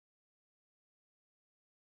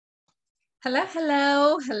Hello,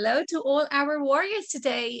 hello, hello to all our warriors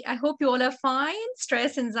today. I hope you all are fine.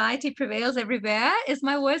 Stress, anxiety prevails everywhere. Is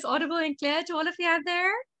my voice audible and clear to all of you out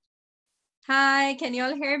there? Hi, can you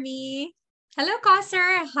all hear me? Hello,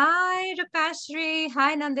 Kausar. Hi, Rupashri.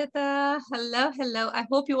 Hi, Nandita. Hello, hello. I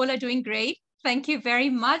hope you all are doing great. Thank you very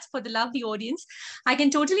much for the lovely audience. I can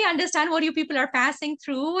totally understand what you people are passing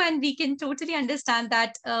through, and we can totally understand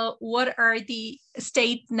that what are the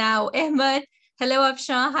state now. Ahmed, hello,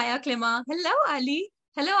 Afsha. Hi, Aklima. Hello, Ali.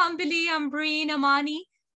 Hello, Ambili, Ambreen, Amani.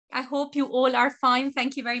 I hope you all are fine.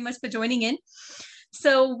 Thank you very much for joining in.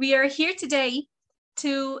 So we are here today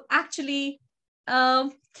to actually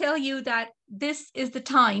tell you that this is the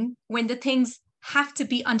time when the things have to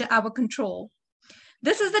be under our control.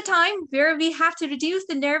 This is the time where we have to reduce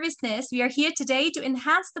the nervousness. We are here today to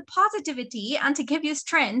enhance the positivity and to give you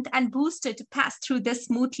strength and booster to pass through this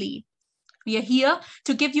smoothly. We are here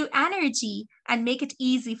to give you energy and make it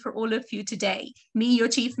easy for all of you today. Me, your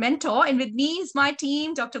chief mentor, and with me is my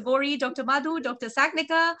team, Dr. Gori, Dr. Madhu, Dr.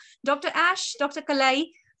 Sagnika, Dr. Ash, Dr. Kalai.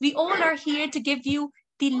 We all are here to give you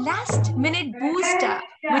the last minute booster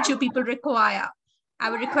which you people require. I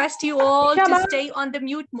will request you all to stay on the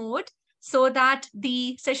mute mode so that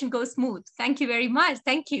the session goes smooth. Thank you very much.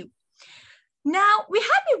 Thank you. Now, we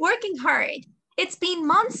have been working hard. It's been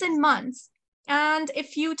months and months. And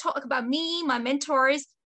if you talk about me, my mentors,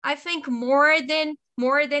 I think more than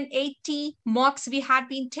 80 mocks we had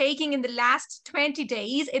been taking in the last 20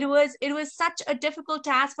 days. It was such a difficult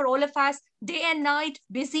task for all of us, day and night,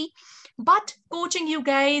 busy. But coaching you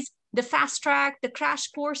guys, the fast track, the crash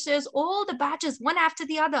courses, all the batches, one after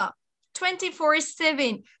the other,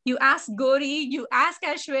 24/7. You ask Gori, you ask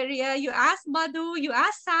Ashwarya, you ask Madhu, you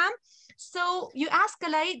ask Sam. So you ask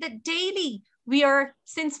Kalai that daily we are,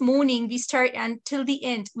 since morning we start until the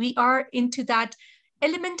end, we are into that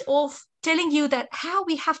element of telling you that how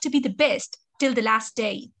we have to be the best till the last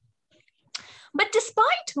day. But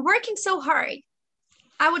despite working so hard,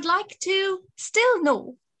 I would like to still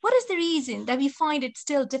know what is the reason that we find it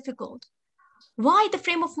still difficult? Why the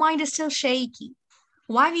frame of mind is still shaky?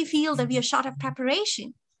 Why we feel that we are short of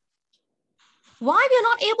preparation? Why we are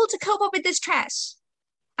not able to cope up with this stress?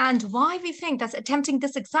 And why we think that attempting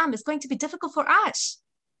this exam is going to be difficult for us?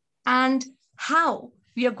 And how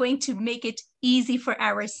we are going to make it easy for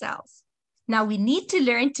ourselves. Now we need to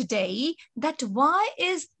learn today that why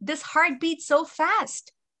is this heartbeat so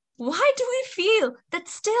fast? Why do we feel that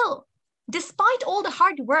still, despite all the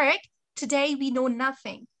hard work, today we know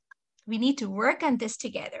nothing? We need to work on this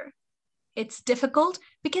together. It's difficult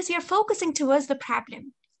because we are focusing towards the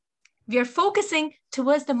problem. We are focusing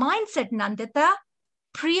towards the mindset, Nandita.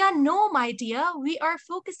 Priya, no, my dear, we are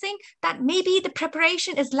focusing that maybe the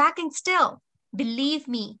preparation is lacking still. Believe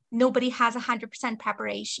me, nobody has 100%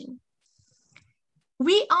 preparation.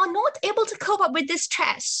 We are not able to cope up with this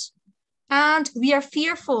stress. And we are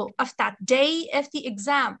fearful of that day of the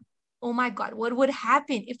exam. Oh my God, what would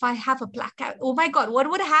happen if I have a blackout? Oh my God, what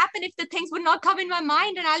would happen if the things would not come in my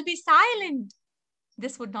mind and I'll be silent?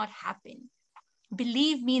 This would not happen.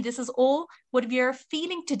 Believe me, this is all what we are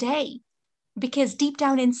feeling today because deep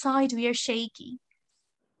down inside, we are shaky.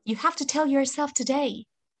 You have to tell yourself today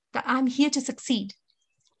that I'm here to succeed.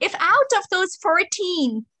 If out of those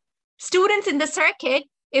 14 students in the circuit,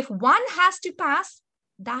 if one has to pass,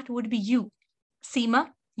 that would be you. Seema,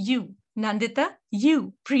 you. Nandita,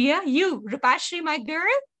 you. Priya, you. Rupashri, my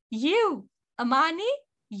girl, you. Amani,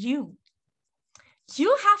 you.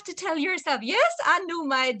 You have to tell yourself, yes, Anu,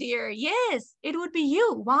 my dear, yes, it would be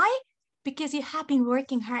you. Why? Because you have been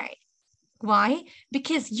working hard. Why?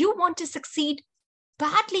 Because you want to succeed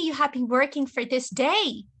badly. You have been working for this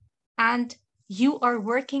day and you are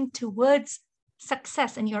working towards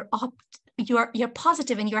success and you're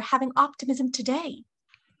positive and you're having optimism today.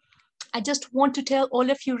 I just want to tell all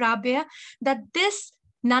of you, Rabia, that this,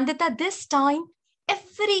 Nandita, this time,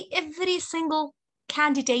 every single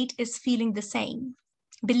candidate is feeling the same.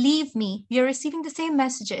 Believe me, you're receiving the same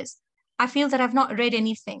messages. I feel that I've not read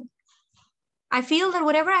anything. I feel that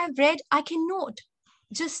whatever I've read, I cannot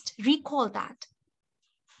just recall that.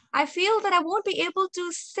 I feel that I won't be able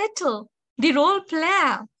to settle the role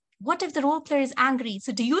player. What if the role player is angry?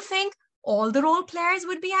 So do you think all the role players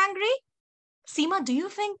would be angry? Seema, do you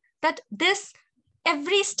think that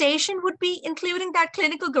every station would be including that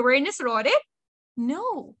clinical governance audit?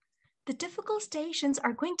 No, the difficult stations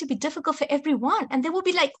are going to be difficult for everyone and there will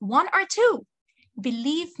be like one or two.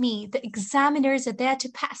 Believe me, the examiners are there to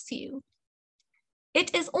pass you.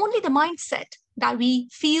 It is only the mindset that we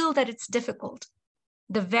feel that it's difficult.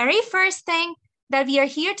 The very first thing that we are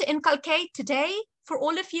here to inculcate today for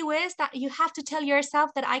all of you is that you have to tell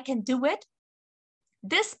yourself that I can do it.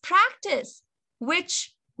 This practice,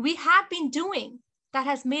 which we have been doing, that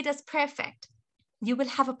has made us perfect. You will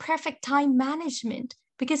have a perfect time management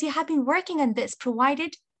because you have been working on this,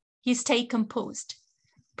 provided you stay composed,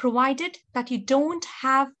 provided that you don't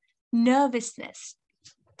have nervousness.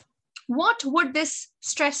 What would this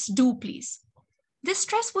stress do, please? This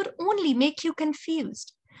stress would only make you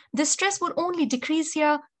confused. This stress would only decrease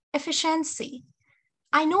your efficiency.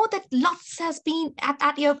 I know that lots has been at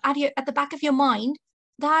the back of your mind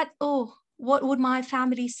that, oh, what would my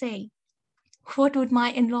family say? What would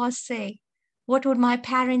my in-laws say? What would my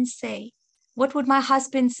parents say? What would my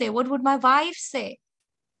husband say? What would my wife say?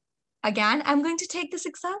 Again, I'm going to take this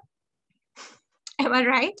exam. Am I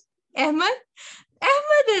right? Ahmed?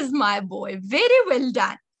 Ahmed is my boy. Very well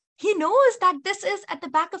done. He knows that this is at the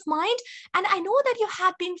back of mind. And I know that you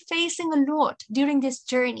have been facing a lot during this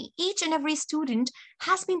journey. Each and every student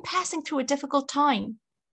has been passing through a difficult time.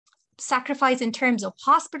 Sacrifice in terms of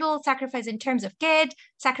hospital, sacrifice in terms of kid,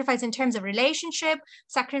 sacrifice in terms of relationship,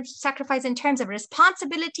 sacrifice in terms of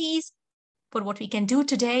responsibilities. But what we can do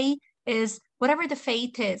today is, whatever the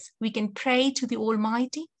faith is, we can pray to the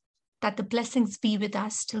Almighty that the blessings be with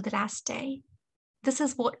us till the last day. This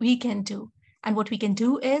is what we can do. And what we can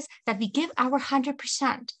do is that we give our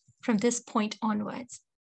 100% from this point onwards.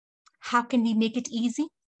 How can we make it easy?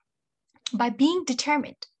 By being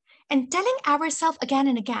determined and telling ourselves again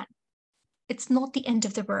and again, it's not the end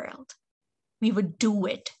of the world. We would do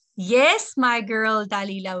it. Yes, my girl,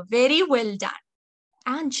 Dalila, very well done.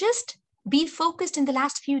 And just be focused in the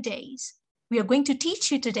last few days. We are going to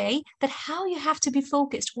teach you today that how you have to be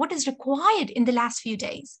focused, what is required in the last few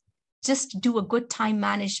days. Just do a good time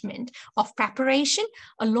management of preparation.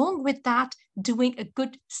 Along with that, doing a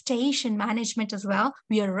good station management as well.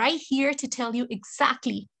 We are right here to tell you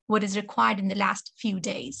exactly what is required in the last few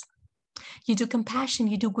days. You do compassion,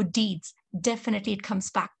 you do good deeds. Definitely it comes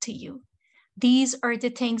back to you. These are the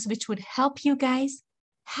things which would help you guys.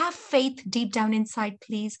 Have faith deep down inside,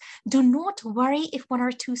 please. Do not worry if 1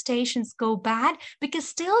 or 2 stations go bad, because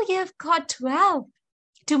still you've got 12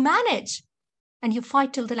 to manage. And you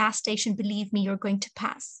fight till the last station. Believe me, you're going to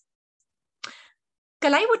pass.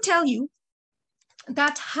 Kalai would tell you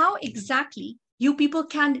that how exactly you people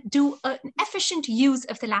can do an efficient use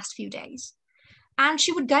of the last few days. And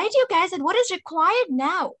she would guide you guys at what is required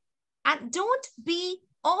now. And don't be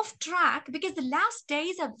off track, because the last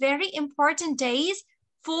days are very important days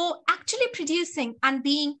for actually producing and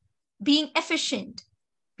being efficient,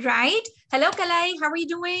 right? Hello, Kalai. How are you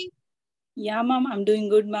doing? Yeah, ma'am, I'm doing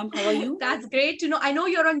good, ma'am. How are you? That's great to know. I know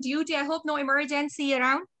you're on duty. I hope no emergency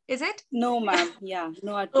around, is it? No, ma'am. Yeah,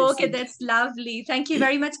 no at Okay, present. that's lovely. Thank you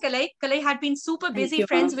very much, Kalai. Kalai had been super Thank busy you,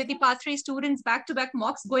 friends ma'am. with the Part 3 students, back-to-back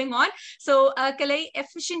mocks going on. So, Kalai,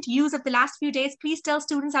 efficient use of the last few days. Please tell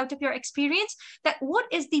students out of your experience that what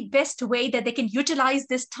is the best way that they can utilize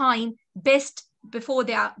this time best before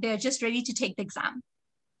they're just ready to take the exam.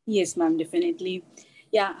 Yes, ma'am, definitely.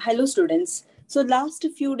 Yeah, hello, students. So last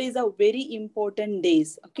few days are very important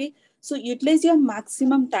days, okay? So utilize your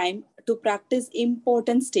maximum time to practice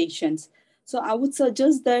important stations. So I would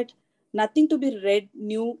suggest that nothing to be read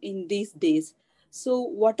new in these days. So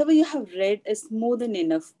whatever you have read is more than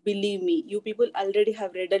enough. Believe me, you people already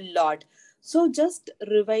have read a lot. So just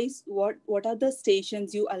revise what are the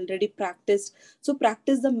stations you already practiced. So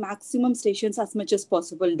practice the maximum stations as much as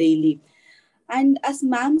possible daily. And as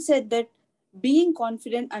ma'am said that being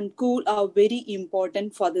confident and cool are very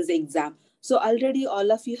important for this exam. So already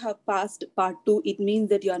all of you have passed part 2. It means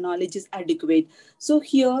that your knowledge is adequate. So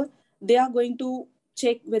here they are going to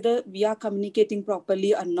check whether we are communicating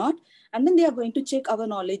properly or not. And then they are going to check our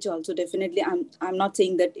knowledge also. Definitely, I'm not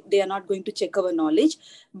saying that they are not going to check our knowledge.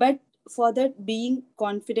 But for that, being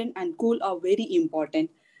confident and cool are very important.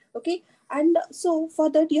 Okay. And so for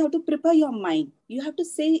that, you have to prepare your mind. You have to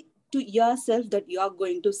say to yourself that you are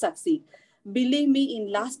going to succeed. Believe me,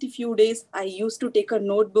 in last few days I used to take a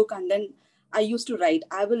notebook and then I used to write,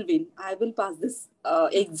 I will win, I will pass this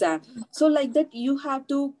exam. So like that, you have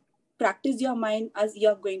to practice your mind as you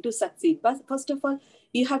are going to succeed. But first of all,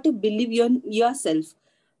 you have to believe in yourself.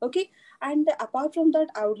 Okay. And apart from that,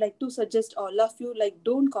 I would like to suggest all of you, like,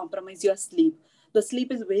 don't compromise your sleep. The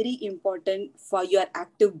sleep is very important for your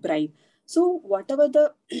active brain. So whatever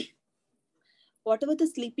the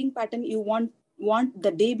sleeping pattern you want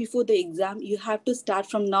the day before the exam, you have to start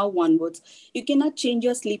from now onwards. You cannot change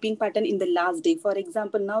your sleeping pattern in the last day. For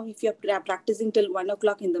example, now if you're practicing till 1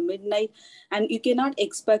 o'clock in the midnight, and you cannot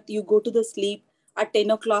expect you go to the sleep at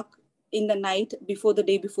 10 o'clock in the night before the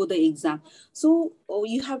day before the exam. So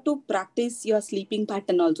you have to practice your sleeping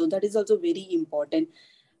pattern also. That is also very important.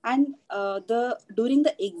 And during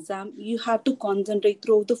the exam you have to concentrate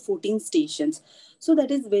throughout the 14 stations. So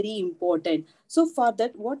that is very important. So for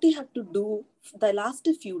that, what you have to do, the last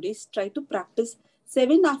few days, try to practice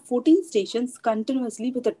 7 or 14 stations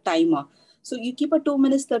continuously with a timer. So you keep a 2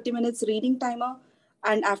 minutes 30 minutes reading timer,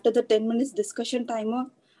 and after the 10 minutes discussion timer,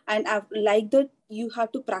 and like that you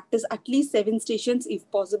have to practice at least 7 stations, if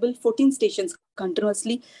possible 14 stations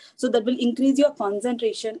continuously. So that will increase your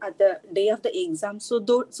concentration at the day of the exam, so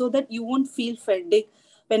that you won't feel fatigue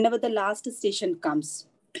whenever the last station comes.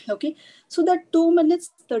 Okay, so that 2 minutes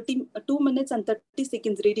and 30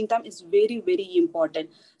 seconds reading time is very very important.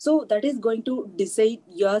 So that is going to decide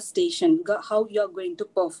your station, how you are going to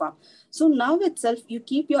perform. So now itself you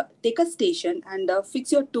take a station and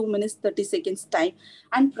fix your 2 minutes 30 seconds time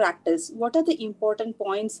and practice what are the important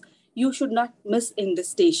points you should not miss in this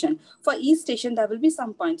station. For each station there will be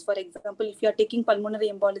some points. For example, if you are taking pulmonary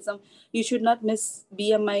embolism, you should not miss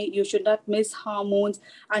BMI, you should not miss hormones,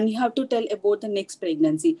 and you have to tell about the next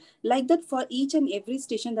pregnancy. Like that, for each and every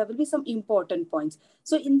station there will be some important points.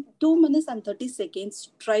 So in 2 minutes and 30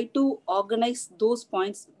 seconds, try to organize those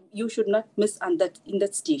points you should not miss on that in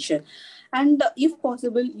that station. And if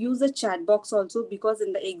possible, use a chat box also, because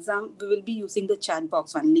in the exam we will be using the chat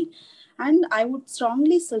box only. And I would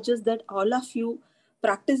strongly suggest that all of you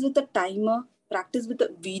practice with a timer, practice with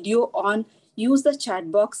a video on, use the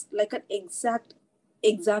chat box like an exact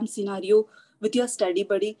exam scenario with your study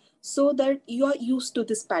buddy, so that you are used to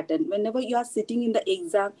this pattern. Whenever you are sitting in the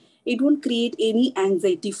exam, it won't create any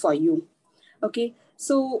anxiety for you. Okay,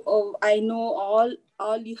 so I know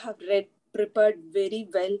all you have read, prepared very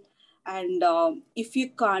well, and if you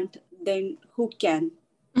can't, then who can?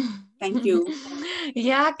 Thank you.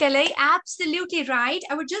 Yeah, Kalai, absolutely right.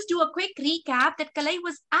 I would just do a quick recap that Kalai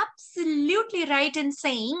was absolutely right in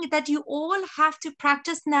saying that you all have to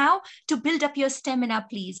practice now to build up your stamina,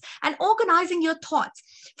 please, and organizing your thoughts.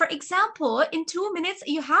 For example, in 2 minutes,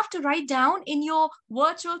 you have to write down in your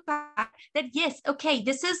virtual pad that, yes, okay,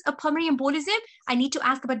 this is a pulmonary embolism. I need to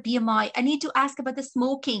ask about BMI. I need to ask about the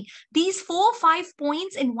smoking. These 4 or 5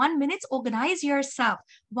 points in 1 minute, organize yourself.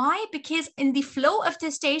 Why? Because in the flow of the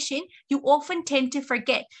station, you often tend to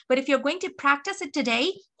forget. But if you're going to practice it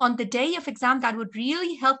today, on the day of exam, that would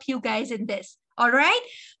really help you guys in this. All right.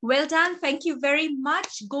 Well done. Thank you very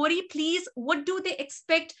much. Gauri, please, what do they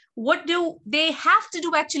expect? What do they have to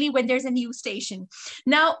do actually when there's a new station?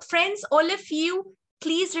 Now, friends, all of you,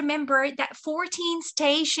 please remember that 14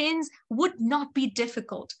 stations would not be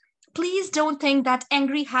difficult. Please don't think that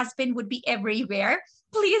angry husband would be everywhere.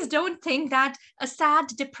 Please don't think that a sad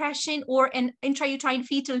depression or an intrauterine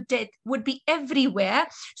fetal death would be everywhere.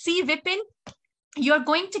 See, Vipin, you're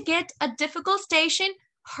going to get a difficult station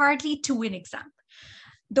hardly to an exam.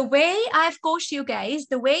 The way I've coached you guys,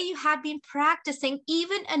 the way you have been practicing,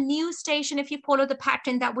 even a new station, if you follow the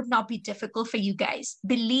pattern, that would not be difficult for you guys.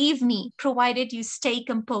 Believe me, provided you stay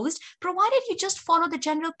composed, provided you just follow the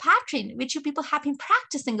general pattern, which you people have been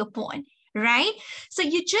practicing upon, right? So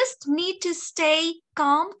you just need to stay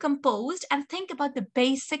calm, composed, and think about the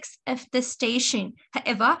basics of the station.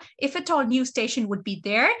 However, if at all new station would be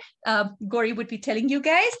there, Gauri would be telling you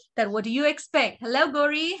guys that what do you expect? Hello,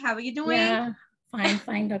 Gauri. How are you doing? Yeah.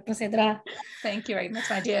 Fine, Dr. Sedra. Thank you very much,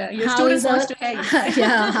 my dear. Your student wants to hear you.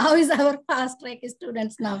 Yeah, how is our fast track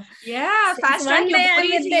students now? Yeah, Since fast track, one your day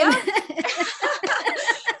Gauri I'm is with here. them.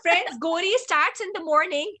 Friends, Gauri starts in the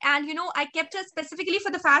morning, and I kept her specifically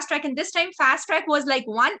for the fast track, and this time fast track was like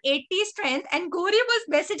 180 strength, and Gauri was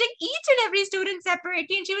messaging each and every student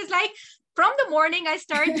separately, and she was like, from the morning I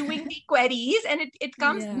start doing the queries, and it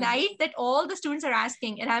comes night that all the students are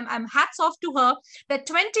asking, and I'm hats off to her that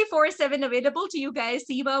 24/7 available to you guys.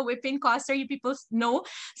 Siva, Vipin, Costa, you people know.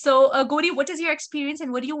 So Gauri, what is your experience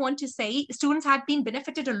and what do you want to say? Students have been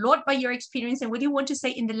benefited a lot by your experience, and what do you want to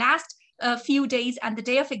say in the last few days and the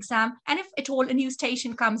day of exam, and if at all a new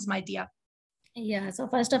station comes, my dear? Yeah, so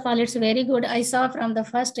first of all, it's very good. I saw from the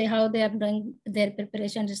first day how they are doing their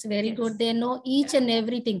preparation. It's very good. They know each and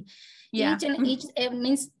everything. Each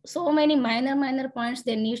means so many minor points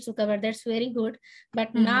they need to cover. That's very good.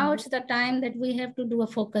 But now it's the time that we have to do a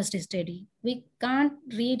focused study. We can't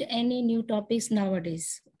read any new topics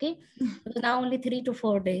nowadays. Okay, now only 3 to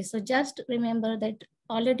 4 days. So just remember that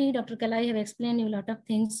already Dr. Kalai have explained you a lot of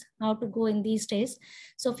things how to go in these days.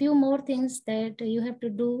 So few more things that you have to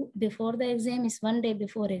do before the exam is 1 day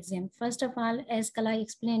before exam. First of all, as Kalai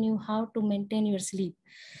explained you how to maintain your sleep.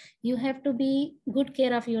 You have to be good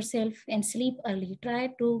care of yourself and sleep early.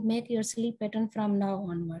 Try to make your sleep pattern from now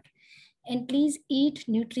onward. And please eat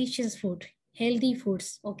nutritious food, healthy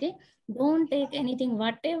foods, okay? Don't take anything,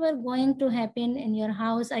 whatever going to happen in your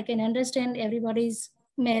house. I can understand everybody's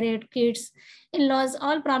married, kids, in-laws,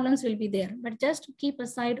 all problems will be there. But just keep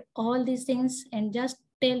aside all these things and just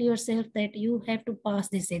tell yourself that you have to pass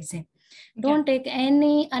this exam. Don't take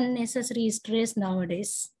any unnecessary stress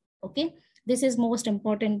nowadays. Okay, this is most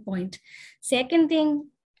important point. Second thing,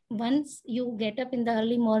 once you get up in the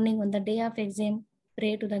early morning on the day of exam,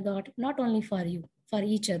 pray to the God, not only for you, for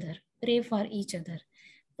each other. Pray for each other.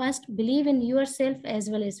 First, believe in yourself as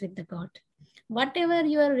well as with the God. Whatever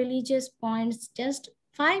your religious points, just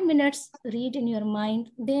 5 minutes read in your mind,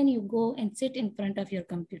 then you go and sit in front of your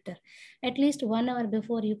computer. At least 1 hour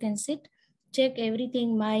before you can sit, check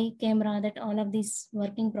everything, my camera, that all of this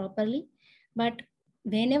working properly. But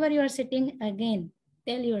whenever you are sitting, again,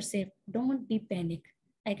 tell yourself, don't be panic.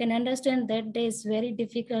 I can understand that day is very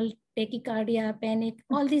difficult, tachycardia, panic,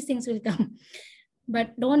 all these things will come.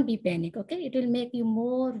 But don't be panic, okay? It will make you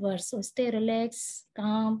more worse. So stay relaxed,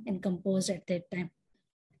 calm, and composed at that time.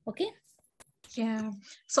 Okay? Yeah.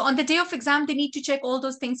 So on the day of exam, they need to check all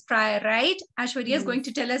those things prior, right? Ashwarya is going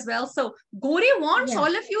to tell as well. So Gauri wants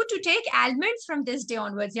all of you to take almonds from this day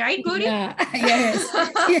onwards, right, Gauri? Yeah, yes.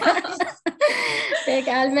 Take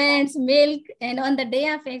almonds, milk, and on the day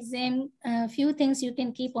of exam, few things you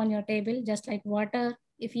can keep on your table, just like water.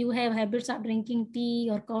 If you have habits of drinking tea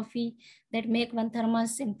or coffee, that make one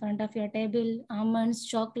thermos in front of your table, almonds,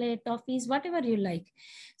 chocolate, toffees, whatever you like.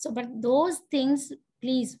 So, but those things,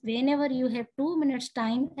 please, whenever you have 2 minutes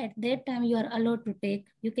time, at that time you are allowed to take,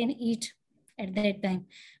 you can eat at that time.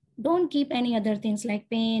 Don't keep any other things like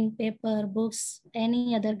pen, paper, books,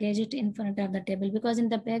 any other gadget in front of the table, because in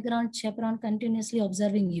the background, chaperone continuously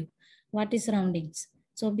observing you, what is surroundings.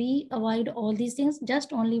 So avoid all these things,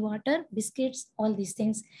 just only water, biscuits, all these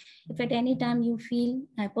things. If at any time you feel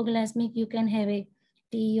hypoglycemic, you can have a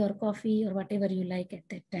tea or coffee or whatever you like at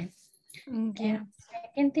that time. Yeah.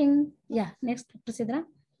 Second thing, next, Dr. Sidra.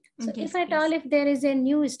 So Yes, if at all, if there is a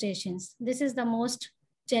new stations, this is the most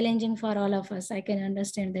challenging for all of us. I can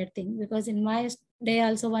understand that thing, because in my day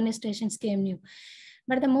also one stations came new.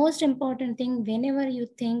 But the most important thing, whenever you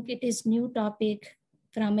think it is new topic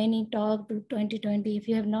from any talk to 2020, if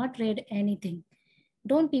you have not read anything,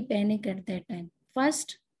 don't be panic at that time.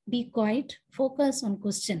 First, be quiet, focus on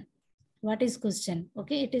question. What is question?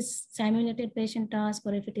 Okay, it is simulated patient task,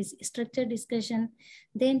 or if it is structured discussion,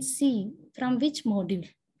 then see from which module.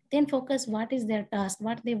 Then focus what is their task,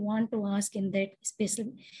 what they want to ask in that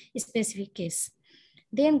specific case.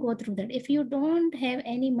 Then go through that. If you don't have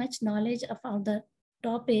any much knowledge about the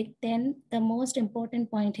topic, then the most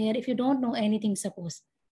important point here, if you don't know anything, suppose,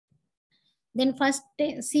 then first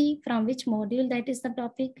see from which module that is the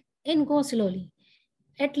topic and go slowly.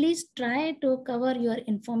 At least try to cover your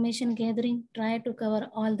information gathering, try to cover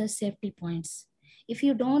all the safety points. If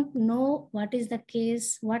you don't know what is the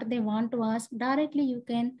case, what they want to ask, directly you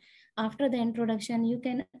can, after the introduction, you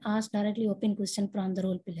can ask directly open question from the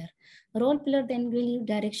role pillar. Role pillar then will give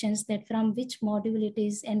directions that from which module it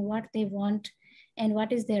is and what they want and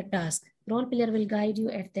what is their task. Role pillar will guide you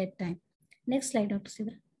at that time. Next slide, Dr.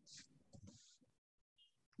 Sidra.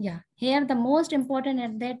 Yeah, here the most important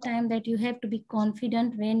at that time that you have to be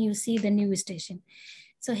confident when you see the new station.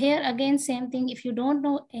 So here again, same thing. If you don't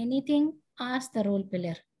know anything, ask the role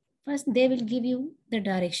pillar. First, they will give you the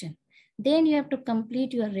direction. Then you have to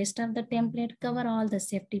complete your rest of the template, cover all the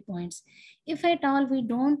safety points. If at all we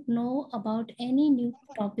don't know about any new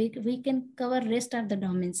topic, we can cover rest of the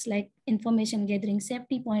domains like information gathering,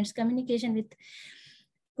 safety points, communication with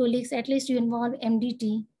colleagues. At least you involve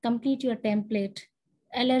MDT, complete your template,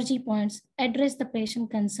 allergy points, address the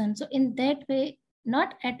patient concern. So in that way,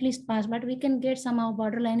 not at least pass, but we can get somehow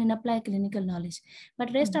borderline and apply clinical knowledge.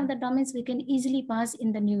 But rest of the domains we can easily pass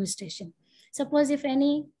in the new station. Suppose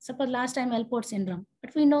last time Alport syndrome,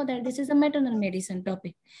 but we know that this is a maternal medicine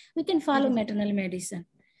topic. We can follow maternal medicine.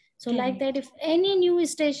 So like that, if any new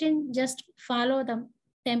station, just follow the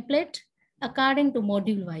template according to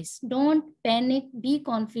module wise. Don't panic, be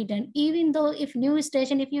confident. Even though if new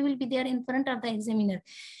station, if you will be there in front of the examiner,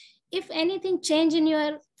 if anything change in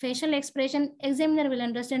your facial expression, examiner will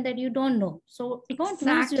understand that you don't know. So don't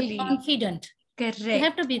lose your confidence. Correct. You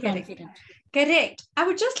have to be confident. Correct. I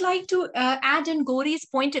would just like to add in Gauri's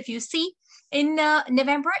point of view. See, in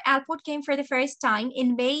November, Alport came for the first time.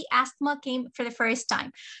 In May, asthma came for the first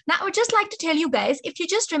time. Now, I would just like to tell you guys, if you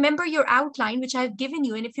just remember your outline, which I've given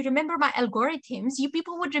you, and if you remember my algorithms, you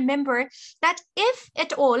people would remember that if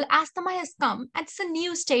at all asthma has come, it's a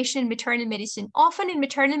new station in maternal medicine. Often in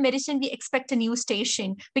maternal medicine, we expect a new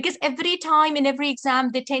station because every time in every exam,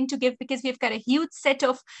 they tend to give, because we've got a huge set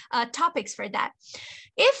of topics for that.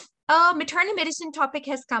 If a maternal medicine topic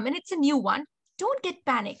has come and it's a new one, don't get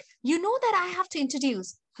panic. You know that I have to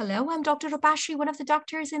introduce Hello, I'm Dr. Rupashri, one of the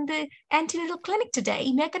doctors in the antenatal clinic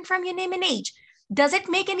today. May I confirm your name and age? Does it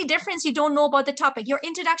make any difference you don't know about the topic? Your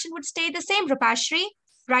introduction would stay the same, Rupashri.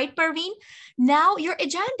 Right, Parveen? Now your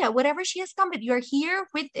agenda, whatever she has come with, you're here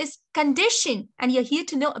with this condition and you're here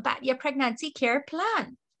to know about your pregnancy care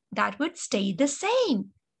plan. That would stay the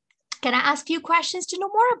same. Can I ask you questions to know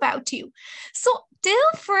more about you? So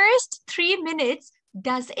till first 3 minutes,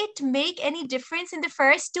 does it make any difference in the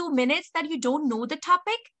first 2 minutes that you don't know the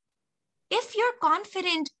topic? If you're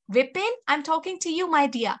confident, Vipin, I'm talking to you, my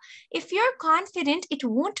dear. If you're confident, it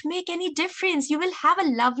won't make any difference. You will have a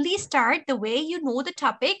lovely start the way you know the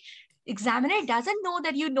topic. Examiner doesn't know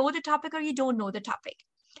that you know the topic or you don't know the topic.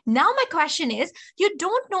 Now my question is, you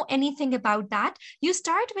don't know anything about that. You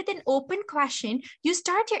start with an open question. You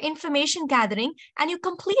start your information gathering and you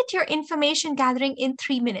complete your information gathering in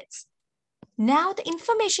 3 minutes. Now the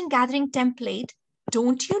information gathering template,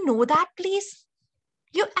 don't you know that, please?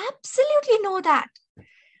 You absolutely know that.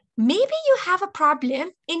 Maybe you have a problem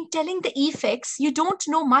in telling the effects. You don't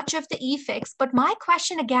know much of the effects. But my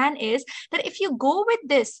question again is that if you go with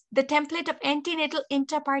this, the template of antenatal,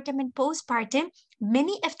 interpartum, and postpartum,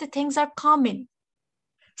 many of the things are common.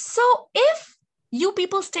 So if you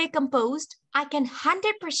people stay composed, I can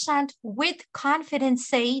 100% with confidence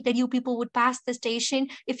say that you people would pass the station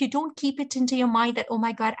if you don't keep it into your mind that, oh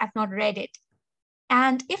my God, I've not read it.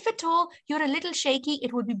 And if at all you're a little shaky,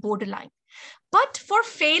 it would be borderline. But for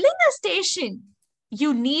failing a station,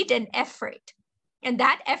 you need an effort. And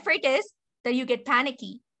that effort is that you get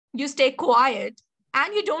panicky, you stay quiet,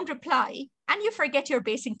 and you don't reply, and you forget your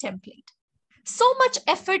basic template. So much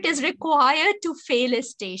effort is required to fail a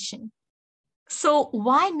station. So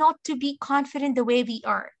why not to be confident the way we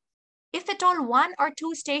are? If at all 1 or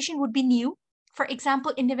 2 station would be new, for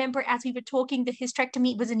example, in November, as we were talking, the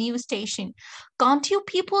hysterectomy was a new station. Can't you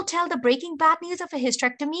people tell the breaking bad news of a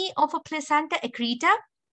hysterectomy of a placenta accreta?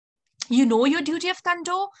 You know your duty of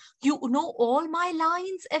condor. You know all my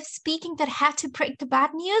lines of speaking that how to break the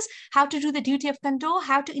bad news, how to do the duty of condor,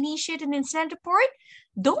 how to initiate an incident report.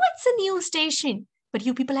 Though it's a new station, but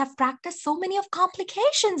you people have practiced so many of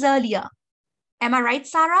complications earlier. Am I right,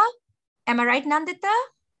 Sarah? Am I right, Nandita?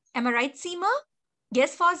 Am I right, Seema?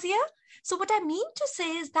 Yes, Fazia? So what I mean to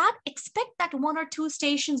say is that expect that 1 or 2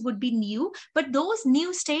 stations would be new, but those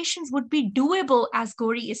new stations would be doable, as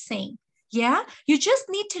Gauri is saying. Yeah, you just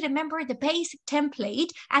need to remember the basic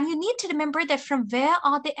template and you need to remember that from where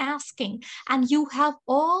are they asking, and you have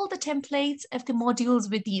all the templates of the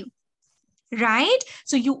modules with you. Right?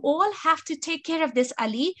 So you all have to take care of this,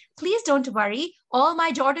 Ali. Please don't worry. All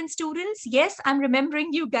my Jordan students, yes, I'm remembering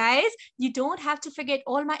you guys. You don't have to forget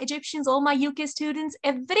all my Egyptians, all my UK students,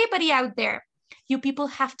 everybody out there. You people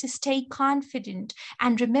have to stay confident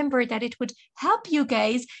and remember that it would help you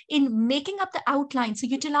guys in making up the outline. So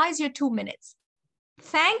utilize your 2 minutes.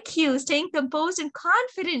 Thank you. Staying composed and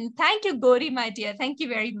confident. Thank you, Gauri, my dear. Thank you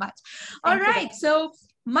very much. All right. So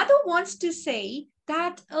Madhu wants to say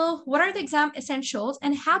that what are the exam essentials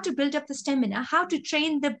and how to build up the stamina, how to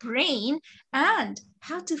train the brain, and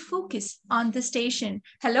how to focus on the station.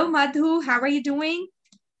 Hello, Madhu. How are you doing?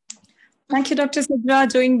 Thank you, Dr. Sidra.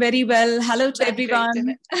 Doing very well. Hello to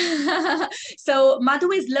everyone. So Madhu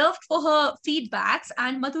is loved for her feedbacks,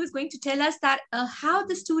 and Madhu is going to tell us that how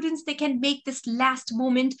the students, they can make this last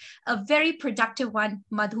moment a very productive one.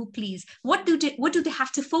 Madhu, please. What do they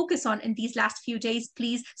have to focus on in these last few days,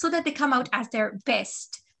 please, so that they come out as their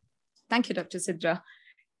best? Thank you, Dr. Sidra.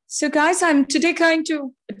 So guys, I'm today going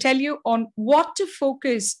to tell you on what to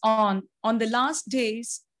focus on the last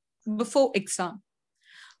days before exam.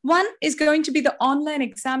 One is going to be the online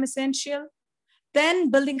exam essential, then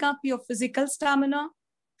building up your physical stamina,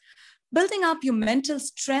 building up your mental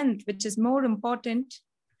strength, which is more important,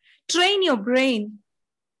 train your brain,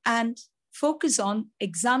 and focus on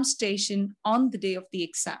exam station on the day of the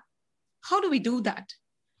exam. How do we do that?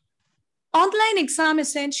 Online exam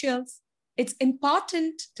essentials, it's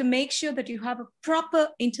important to make sure that you have a proper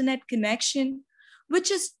internet connection, which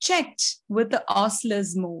is checked with the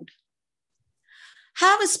oscillars mode.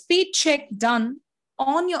 Have a speed check done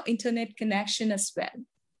on your internet connection as well.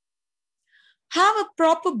 Have a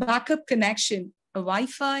proper backup connection, a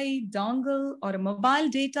Wi-Fi, dongle, or a mobile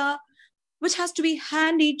data, which has to be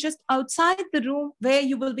handy just outside the room where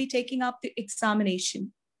you will be taking up the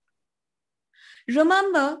examination.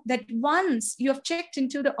 Remember that once you have checked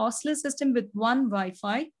into the oscillar system with one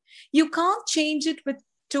Wi-Fi, you can't change it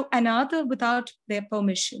to another without their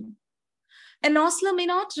permission. An oscillar may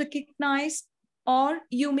not recognize, or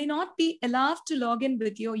you may not be allowed to log in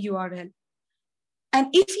with your URL. And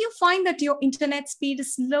if you find that your internet speed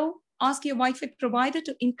is slow, ask your Wi-Fi provider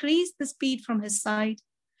to increase the speed from his side.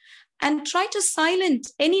 And try to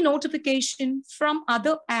silence any notification from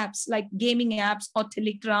other apps like gaming apps or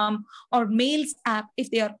Telegram or Mails app if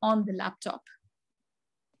they are on the laptop.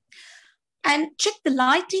 And check the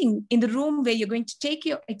lighting in the room where you're going to take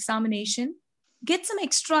your examination. Get some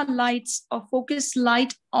extra lights or focus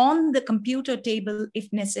light on the computer table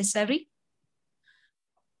if necessary.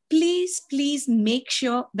 Please make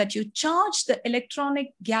sure that you charge the electronic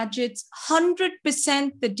gadgets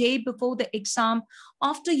 100% the day before the exam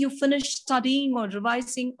after you finish studying or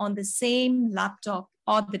revising on the same laptop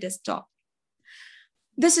or the desktop.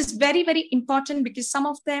 This is very, very important because some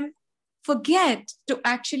of them forget to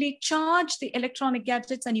actually charge the electronic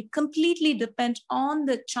gadgets and you completely depend on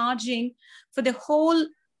the charging for the whole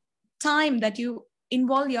time that you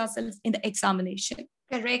involve yourself in the examination.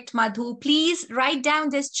 Correct, Madhu. Please write down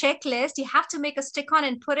this checklist. You have to make a stick-on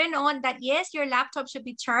and put in on that, yes, your laptop should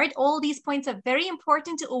be charged. All these points are very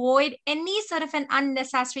important to avoid any sort of an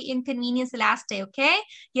unnecessary inconvenience the last day, okay?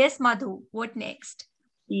 Yes, Madhu, what next?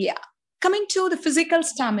 Yeah, coming to the physical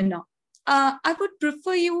stamina. I would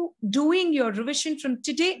prefer you doing your revision from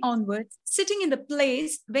today onwards, sitting in the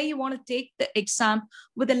place where you want to take the exam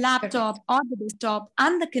with a laptop or the desktop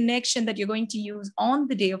and the connection that you're going to use on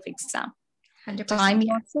the day of exam. 100%. Time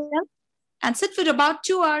yourself and sit for about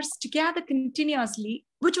 2 hours together continuously,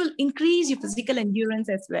 which will increase your physical endurance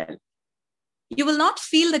as well. You will not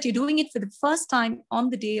feel that you're doing it for the first time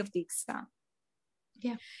on the day of the exam.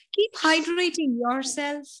 Yeah. Keep hydrating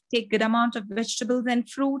yourself, take good amount of vegetables and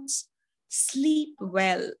fruits, sleep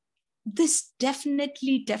well. This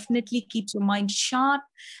definitely keeps your mind sharp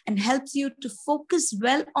and helps you to focus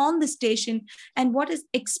well on the station and what is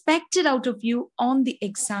expected out of you on the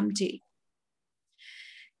exam day.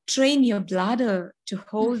 Train your bladder to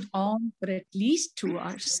hold on for at least 2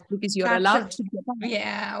 hours because you're allowed to get up.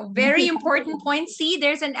 Yeah, very important point. See,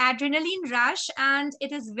 there's an adrenaline rush and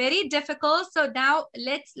it is very difficult. So now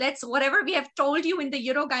let's whatever we have told you in the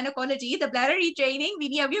urogynecology, the bladder retraining,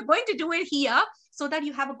 we're going to do it here so that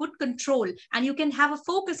you have a good control and you can have a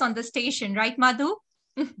focus on the station, right, Madhu?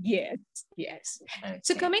 Yes. Okay.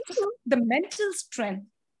 So coming to the mental strength,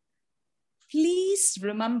 please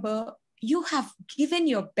remember you have given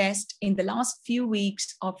your best in the last few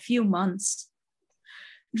weeks or few months.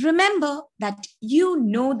 Remember that you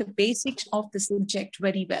know the basics of the subject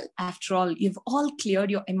very well. After all, you've all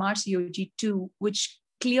cleared your Mrcog 2, which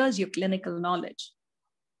clears your clinical knowledge.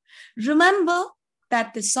 Remember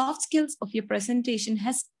that the soft skills of your presentation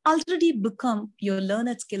has already become your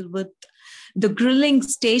learned skill with the grilling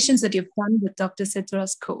stations that you've done with Dr.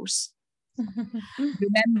 Sitra's course.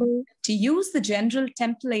 Remember to use the general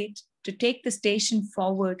template to take the station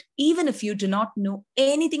forward, even if you do not know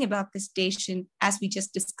anything about the station, as we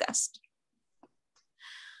just discussed.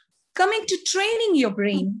 Coming to training your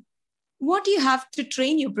brain, what do you have to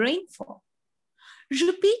train your brain for?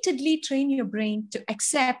 Repeatedly train your brain to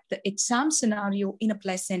accept the exam scenario in a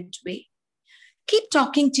pleasant way. Keep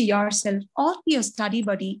talking to yourself or to your study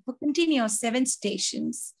buddy for continuous 7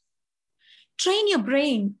 stations. Train your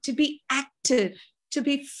brain to be active, to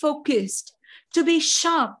be focused, to be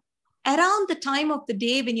sharp around the time of the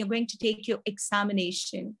day when you're going to take your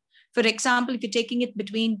examination. For example, if you're taking it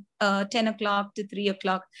between 10 o'clock to 3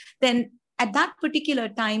 o'clock, then at that particular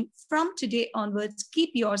time, from today onwards,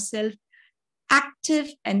 keep yourself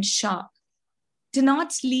active and sharp. Do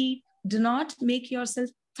not sleep. Do not make yourself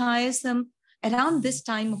tiresome around this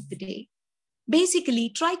time of the day. Basically,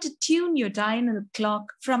 try to tune your diurnal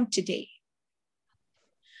clock from today.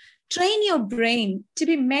 Train your brain to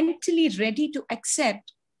be mentally ready to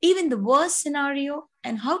accept even the worst scenario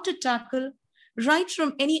and how to tackle right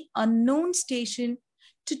from any unknown station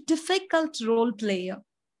to difficult role player.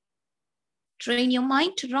 Train your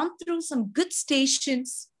mind to run through some good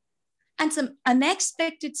stations and some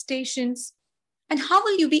unexpected stations. And how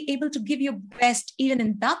will you be able to give your best even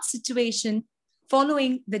in that situation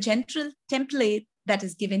following the general template that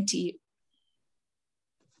is given to you?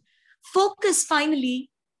 Focus finally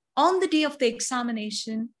on the day of the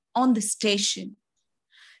examination on the station.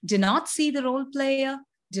 Do not see the role player.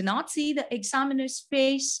 Do not see the examiner's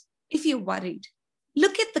face if you're worried.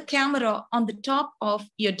 Look at the camera on the top of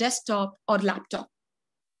your desktop or laptop.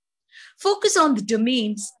 Focus on the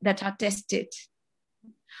domains that are tested.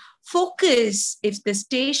 Focus if the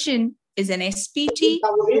station is an SPT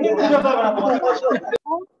or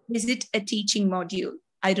is it a teaching module.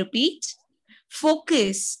 I repeat,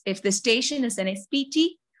 focus if the station is an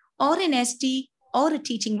SPT or an ST or a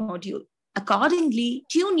teaching module. Accordingly,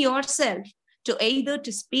 tune yourself to either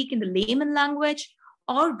to speak in the layman language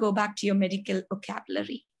or go back to your medical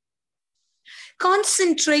vocabulary.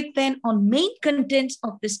 Concentrate then on main contents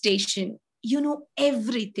of the station. You know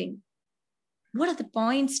everything. What are the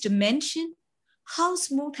points to mention? How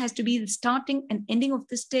smooth has to be the starting and ending of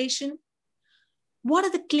the station? What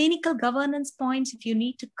are the clinical governance points if you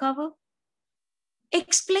need to cover?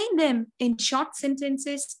 Explain them in short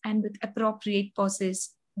sentences and with appropriate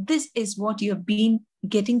pauses. This is what you have been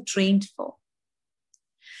getting trained for.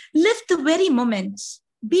 Live the very moment.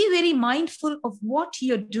 Be very mindful of what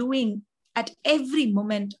you're doing at every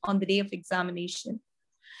moment on the day of examination.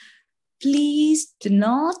 Please do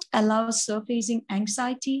not allow surfacing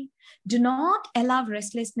anxiety. Do not allow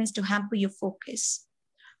restlessness to hamper your focus.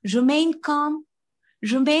 Remain calm,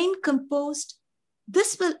 remain composed.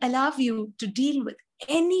 This will allow you to deal with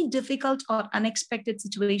any difficult or unexpected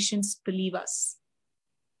situations, believe us.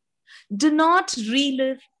 Do not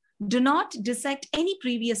relive, do not dissect any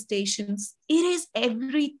previous stations. Erase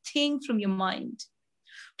everything from your mind.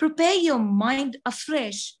 Prepare your mind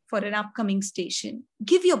afresh for an upcoming station.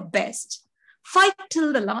 Give your best. Fight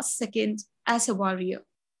till the last second as a warrior.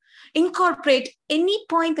 Incorporate any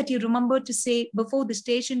point that you remember to say before the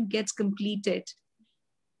station gets completed.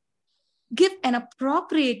 Give an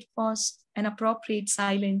appropriate pause, an appropriate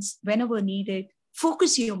silence whenever needed.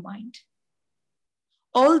 Focus your mind.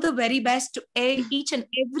 All the very best to each and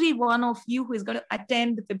every one of you who is going to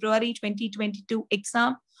attend the February 2022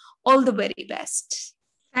 exam. All the very best.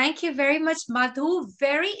 Thank you very much, Madhu.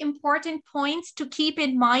 Very important points to keep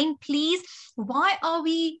in mind, please. Why are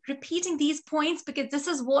we repeating these points? Because this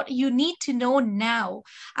is what you need to know now.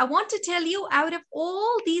 I want to tell you, out of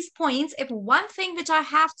all these points, if one thing which I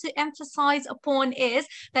have to emphasize upon is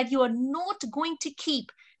that you are not going to keep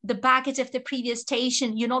the baggage of the previous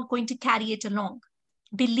station. You're not going to carry it along.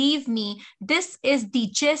 Believe me, this is the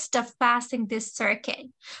gist of passing this circuit.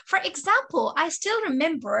 For example, I still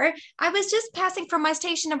remember I was just passing from my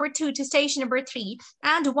station number 2 to station number 3.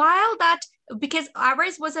 And while that, because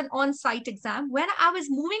ours was an on-site exam, when I was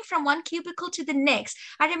moving from one cubicle to the next,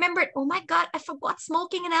 I remembered, oh my God, I forgot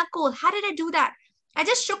smoking and alcohol. How did I do that? I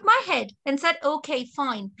just shook my head and said, okay,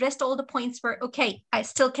 fine. Rest all the points were okay. I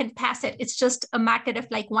still can pass it. It's just a matter of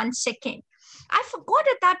like 1 second. I forgot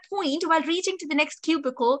at that point while reaching to the next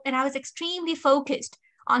cubicle, and I was extremely focused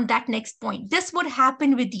on that next point. This would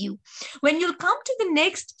happen with you. When you'll come to the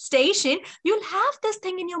next station, you'll have this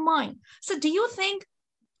thing in your mind. So do you think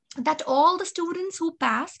that all the students who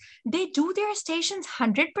pass, they do their stations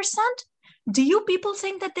 100%? Do you people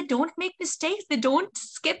think that they don't make mistakes? They don't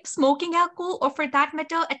skip smoking alcohol, or for that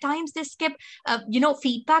matter, at times they skip,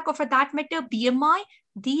 feedback, or for that matter, BMI?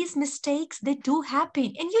 These mistakes, they do happen,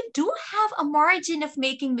 and you do have a margin of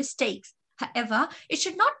making mistakes. However, it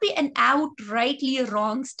should not be an outrightly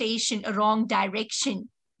wrong station, a wrong direction.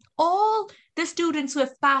 All the students who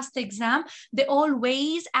have passed the exam, they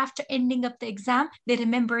always, after ending up the exam, they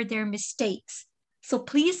remember their mistakes. So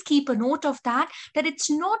please keep a note of that it's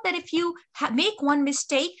not that if you make one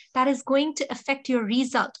mistake, that is going to affect your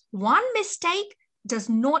result. One mistake does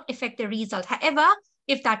not affect the result. However,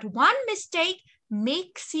 if that one mistake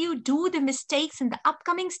makes you do the mistakes in the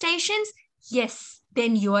upcoming stations, yes,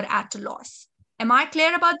 then you are at a loss. Am I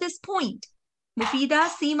clear about this point? Mufida,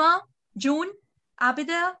 Seema, June,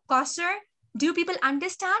 Abida, Kausar, do people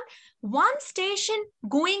understand? One station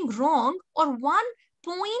going wrong or one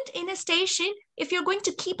point in a station, if you're going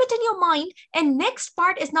to keep it in your mind and next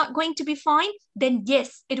part is not going to be fine, then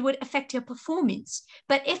yes, it would affect your performance.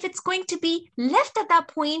 But if it's going to be left at that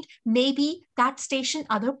point, maybe that station,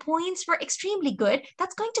 other points were extremely good,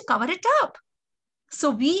 that's going to cover it up. So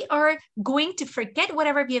we are going to forget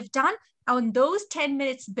whatever we have done on those 10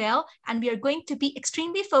 minutes bell, and we are going to be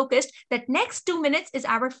extremely focused that next 2 minutes is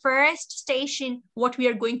our first station, what we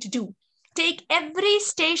are going to do. Take every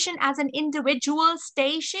station as an individual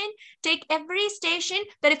station. Take every station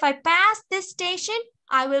that if I pass this station,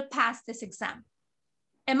 I will pass this exam.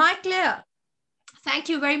 Am I clear? Thank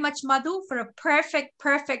you very much, Madhu, for a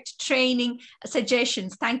perfect training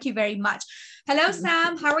suggestions. Thank you very much. Hello,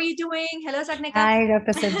 Sam. How are you doing? Hello, Sagnika. Hi,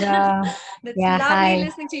 Dr. Sidra. That's lovely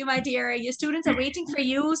listening to you, my dear. Your students are waiting for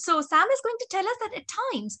you. So Sam is going to tell us that at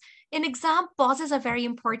times in exam, pauses are very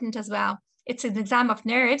important as well. It's an exam of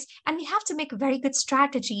nerves, and we have to make very good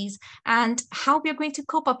strategies. And how we're going to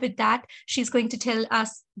cope up with that, she's going to tell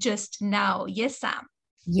us just now. Yes, Sam.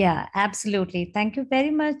 Yeah, absolutely. Thank you very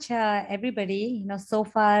much, everybody. So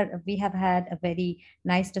far we have had a very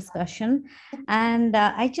nice discussion, and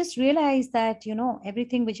I just realized that,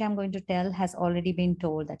 everything which I'm going to tell has already been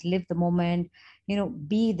told, that live the moment,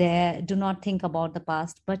 be there, do not think about the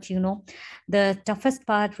past. But, the toughest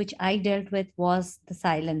part which I dealt with was the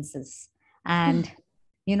silences. And,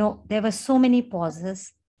 there were so many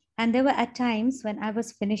pauses. And there were at times when I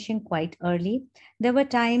was finishing quite early. There were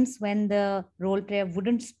times when the role player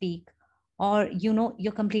wouldn't speak, or,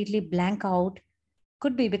 you're completely blank out.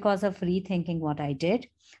 Could be because of rethinking what I did.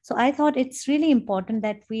 So I thought it's really important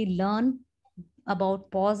that we learn about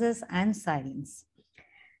pauses and silence.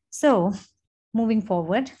 So moving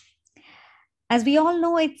forward, as we all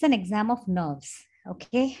know, it's an exam of nerves.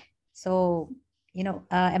 Okay. So,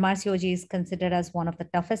 MRCOG is considered as one of the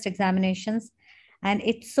toughest examinations. And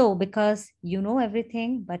it's so because you know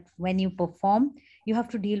everything, but when you perform, you have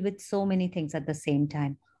to deal with so many things at the same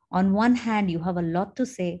time. On one hand, you have a lot to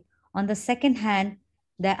say. On the second hand,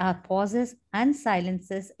 there are pauses and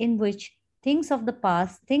silences in which things of the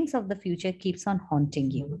past, things of the future keeps on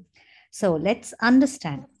haunting you. So let's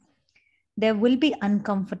understand. There will be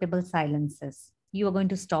uncomfortable silences. You are going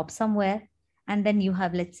to stop somewhere, and then you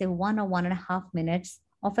have, let's say, 1 or 1.5 minutes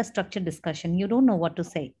of a structured discussion. You don't know what to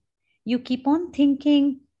say. You keep on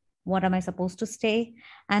thinking, what am I supposed to say?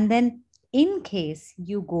 And then, in case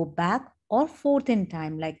you go back or forth in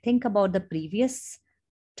time, like think about the previous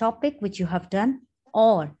topic which you have done,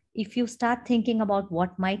 or if you start thinking about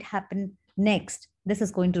what might happen next, this is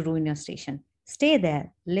going to ruin your station. Stay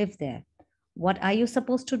there, live there. What are you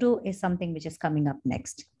supposed to do is something which is coming up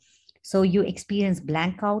next. So you experience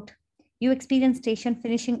blank out, you experience station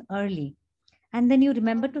finishing early, and then you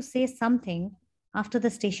remember to say something after the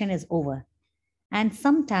station is over. And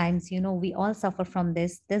sometimes, we all suffer from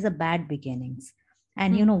this. There's a bad beginnings.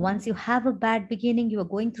 And, once you have a bad beginning, you are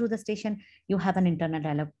going through the station, you have an internal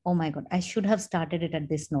dialogue. Oh my God, I should have started it at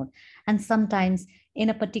this note. And sometimes in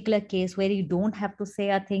a particular case where you don't have to say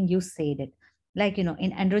a thing, you said it. Like, in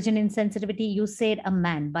androgen insensitivity, you said a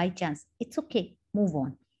man by chance. It's okay. Move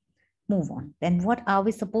on. Move on. Then what are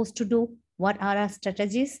we supposed to do? What are our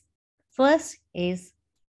strategies? First is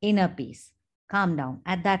inner peace. Calm down.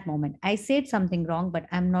 At that moment, I said something wrong, but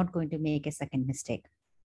I'm not going to make a second mistake.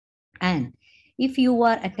 And if you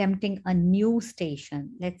are attempting a new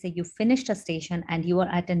station, let's say you finished a station and you are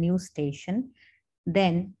at a new station,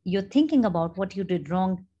 then you're thinking about what you did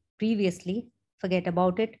wrong previously. Forget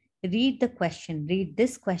about it. Read the question. Read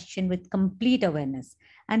this question with complete awareness.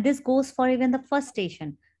 And this goes for even the first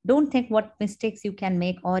station. Don't think what mistakes you can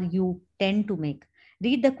make or you tend to make.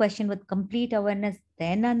 Read the question with complete awareness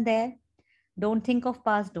then and there. Don't think of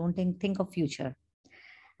past, don't think of future.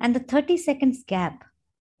 And the 30 seconds gap,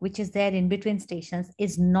 which is there in between stations,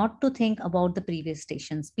 is not to think about the previous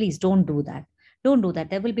stations. Please don't do that. Don't do that.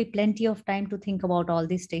 There will be plenty of time to think about all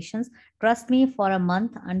these stations. Trust me, for a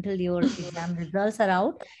month until your exam results are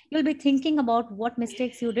out, you'll be thinking about what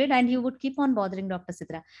mistakes you did and you would keep on bothering Dr.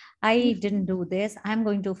 Sidra. I didn't do this. I'm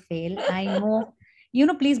going to fail. I know.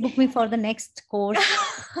 Please book me for the next course.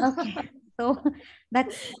 Okay. So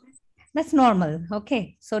that's normal.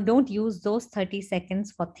 Okay. So don't use those 30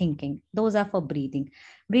 seconds for thinking. Those are for breathing.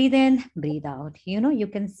 Breathe in, breathe out. You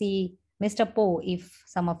can see Mr. Po, if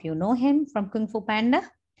some of you know him from Kung Fu Panda.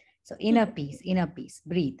 So inner peace,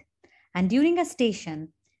 breathe. And during a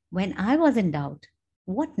station, when I was in doubt,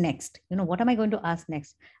 what next? What am I going to ask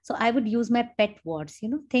next? So I would use my pet words,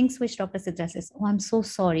 things which Dr. Sidra says, oh, I'm so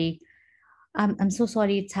sorry. I'm so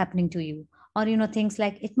sorry it's happening to you. Or, things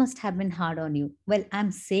like, it must have been hard on you. Well,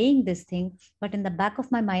 I'm saying this thing, but in the back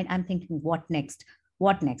of my mind, I'm thinking, what next?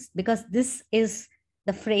 What next? Because this is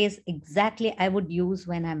the phrase exactly I would use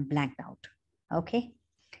when I'm blanked out. Okay.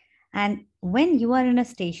 And when you are in a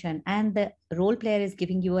station and the role player is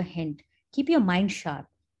giving you a hint, keep your mind sharp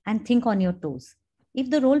and think on your toes. If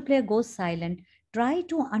the role player goes silent, try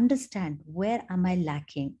to understand, where am I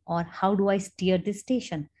lacking or how do I steer this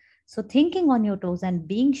station? So thinking on your toes and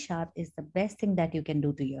being sharp is the best thing that you can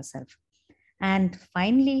do to yourself. And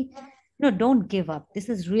finally, don't give up. This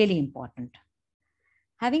is really important.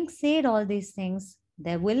 Having said all these things,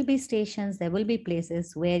 there will be stations, there will be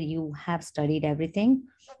places where you have studied everything,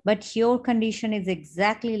 but your condition is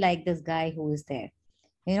exactly like this guy who is there.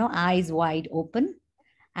 Eyes wide open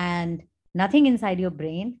and nothing inside your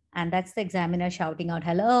brain. And that's the examiner shouting out,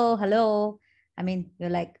 hello, hello. I mean, you're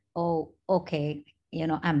like, oh, okay,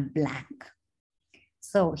 I'm blank.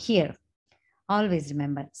 So here, always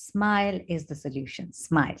remember, smile is the solution.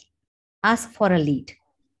 Smile. Ask for a lead.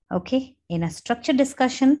 Okay. In a structured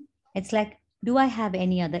discussion, it's like, do I have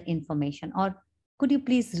any other information? Or could you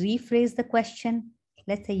please rephrase the question?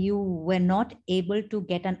 Let's say you were not able to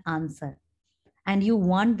get an answer and you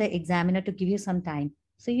want the examiner to give you some time.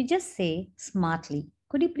 So you just say smartly,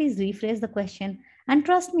 could you please rephrase the question? And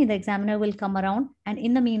trust me, the examiner will come around and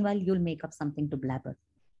in the meanwhile, you'll make up something to blabber,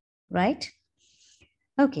 right?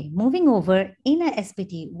 Okay, moving over, in a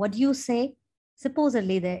SPT, what do you say?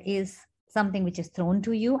 Supposedly there is something which is thrown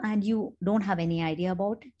to you and you don't have any idea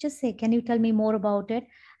about it. Just say, can you tell me more about it?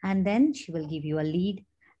 And then she will give you a lead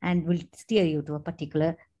and will steer you to a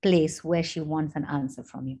particular place where she wants an answer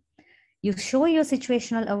from you. You show your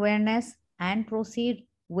situational awareness and proceed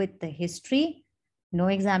with the history. No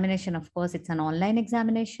examination, of course, it's an online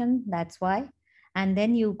examination, that's why. And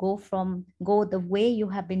then you go the way you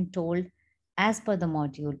have been told as per the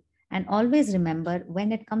module. And always remember,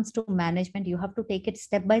 when it comes to management, you have to take it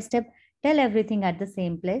step by step, tell everything at the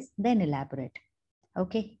same place, then elaborate.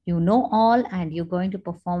 Okay, you know all and you're going to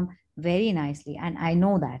perform very nicely. And I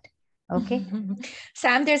know that. Okay.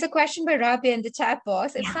 Sam, there's a question by Rabia in the chat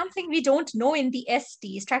box. It's something we don't know in the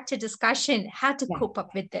ST, structured discussion, how to cope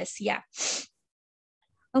up with this. Yeah.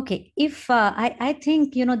 Okay, if I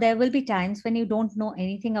think, you know, there will be times when you don't know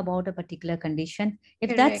anything about a particular condition.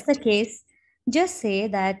 If that's the case, just say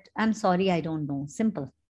that, I'm sorry, I don't know.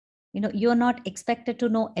 Simple. You know, you're not expected to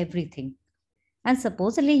know everything. And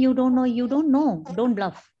supposedly you don't know, don't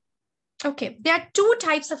bluff. Okay, there are two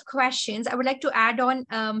types of questions. I would like to add on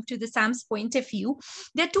to the Sam's point of view.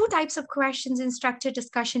 There are two types of questions in structured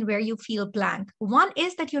discussion where you feel blank. One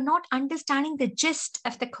is that you're not understanding the gist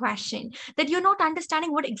of the question, that you're not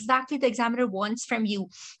understanding what exactly the examiner wants from you.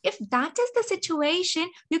 If that is the situation,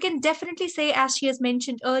 you can definitely say, as she has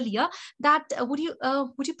mentioned earlier, that would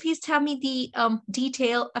you please tell me the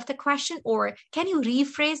detail of the question, or can you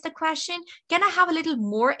rephrase the question? Can I have a little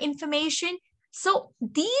more information? So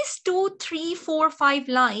these 2, 3, 4, 5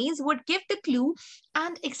 lines would give the clue,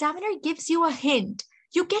 and examiner gives you a hint.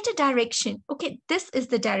 You get a direction. Okay, this is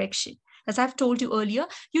the direction. As I've told you earlier,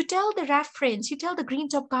 you tell the reference, you tell the Green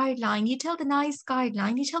Top guideline, you tell the NICE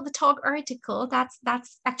guideline, you tell the TOG article,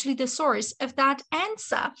 that's actually the source of that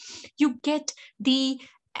answer. You get the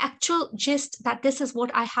actual gist that this is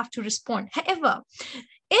what I have to respond. However,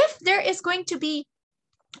 if there is going to be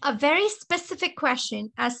a very specific question,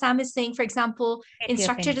 as Sam is saying, for example, in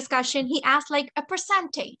structured discussion, he asked like a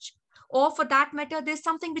percentage, or for that matter, there's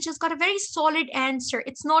something which has got a very solid answer.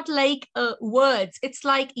 It's not like words, it's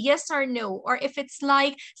like yes or no. Or if it's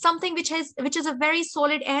like something which is a very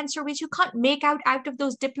solid answer, which you can't make out of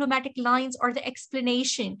those diplomatic lines or the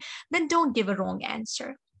explanation, then don't give a wrong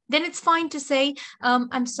answer. Then it's fine to say,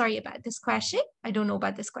 I'm sorry about this question. I don't know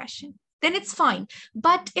about this question. Then it's fine.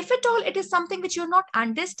 But if at all it is something which you're not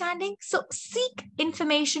understanding, so seek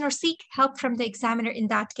information or seek help from the examiner in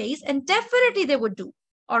that case, and definitely they would do.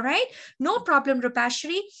 All right, no problem,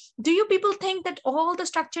 Rupashri. Do you people think that all the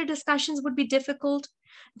structured discussions would be difficult?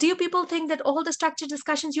 Do you people think that all the structured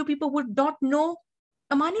discussions you people would not know?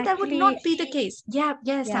 Amani, actually, that would not be the case. Yeah,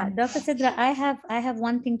 yes. Yeah, Dr. Sidra, I have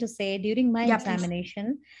one thing to say. During my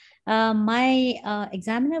examination, my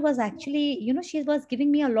examiner was actually, you know, she was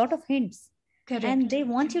giving me a lot of hints. Correct. And they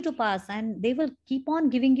want you to pass, and they will keep on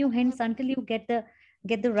giving you hints until you get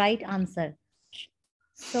the right answer.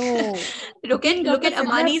 So look at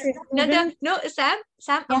Amani's no Sam,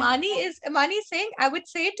 yeah. Amani is saying, I would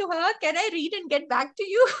say to her, can I read and get back to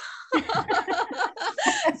you?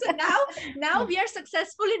 So now we are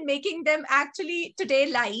successful in making them actually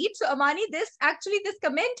today light. So Amani, this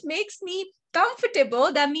comment makes me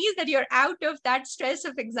comfortable. That means that you're out of that stress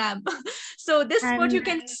of exam. So this is what you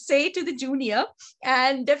can say to the junior.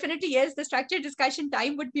 And definitely, yes, the structured discussion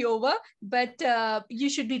time would be over, but you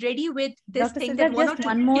should be ready with this Dr. thing. That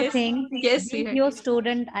one more thing. Yes, with your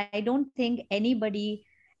student, I don't think anybody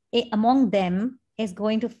among them is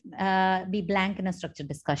going to be blank in a structured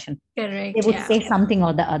discussion. Correct. They would say something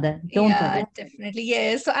or the other. Don't worry. Definitely.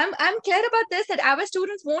 Yes. So I'm clear about this, that our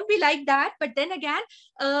students won't be like that. But then again,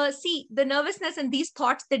 see, the nervousness and these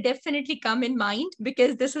thoughts, they definitely come in mind,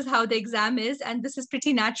 because this is how the exam is, and this is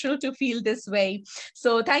pretty natural to feel this way.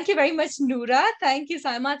 So thank you very much, Noora. Thank you,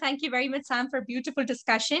 Saima. Thank you very much, Sam, for beautiful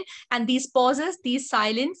discussion. And these pauses, these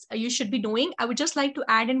silence, you should be knowing. I would just like to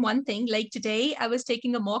add in one thing. Like today, I was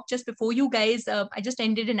taking a mock just before you guys. I just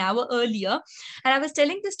ended an hour earlier, and I was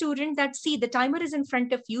telling the student that, see, the timer is in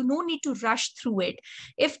front of you. No need to rush through it.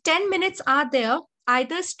 If 10 minutes are there,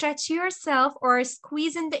 either stretch yourself or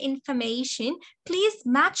squeeze in the information. Please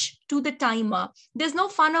match to the timer. There's no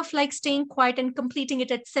fun of like staying quiet and completing it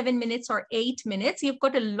at 7 minutes or 8 minutes. You've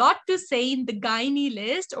got a lot to say in the gynae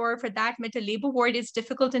list, or for that matter, labor ward is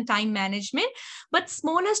difficult in time management, but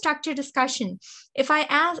smaller structured discussion. If I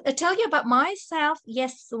tell you about myself,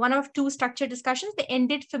 yes, one of 2 structured discussions, they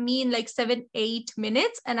ended for me in like 7, 8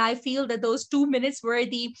 minutes. And I feel that those 2 minutes were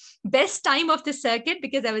the best time of the circuit,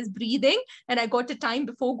 because I was breathing and I got a time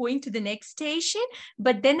before going to the next station.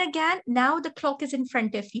 But then again, now the clock is in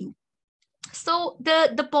front of you. So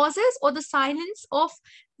the pauses or the silence of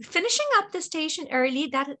finishing up the station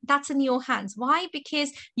early, that's in your hands. Why?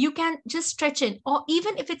 Because you can just stretch it, or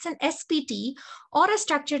even if it's an SPT or a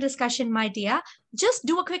structured discussion, my dear, just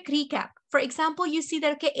do a quick recap. For example, you see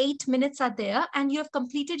that, okay, 8 minutes are there and you have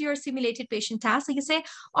completed your simulated patient task. So you say,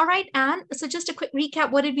 all right, Anne, so just a quick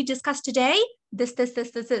recap. What did we discuss today?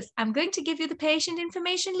 This. I'm going to give you the patient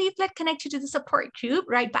information leaflet, connect you to the support group,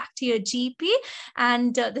 right back to your GP.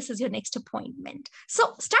 And this is your next appointment.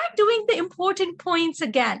 So start doing the important points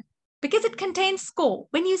again, because it contains score.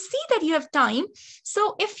 When you see that you have time,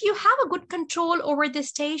 so if you have a good control over the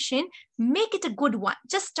station, make it a good one.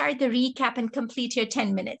 Just start the recap and complete your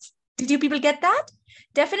 10 minutes. Did you people get that?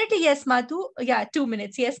 Definitely yes, Madhu. Yeah, 2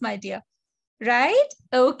 minutes. Yes, my dear. Right?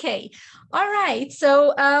 Okay. All right.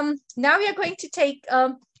 So now we are going to take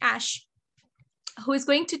Ash, who is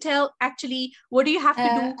going to tell actually what do you have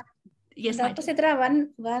to do. Yes, Dr. Sidra,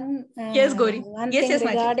 yes, Gauri. One yes, thing yes,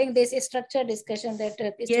 regarding this structure discussion that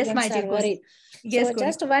yes, students are worried. Yes, so Gauri.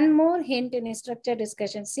 just one more hint in structure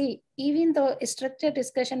discussion. See, even though structure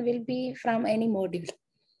discussion will be from any module,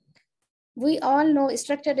 we all know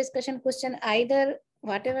structure discussion question, either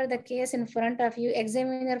whatever the case in front of you,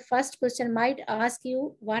 examiner first question might ask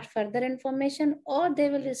you what further information, or they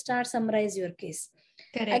will start summarize your case.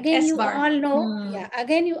 Correct. Again, you S-bar. all know,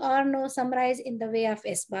 again, you all know summarize in the way of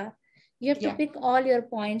S-bar. You have to pick all your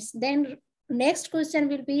points. Then next question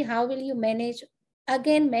will be, how will you manage?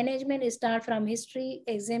 Again, management start from history,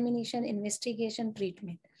 examination, investigation,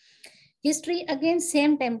 treatment. History, again,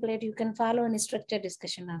 same template you can follow in structured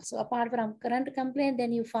discussion also. Apart from current complaint,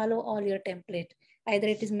 then you follow all your template. Either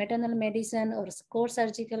it is maternal medicine or core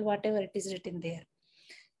surgical, whatever it is written there.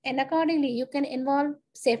 And accordingly, you can involve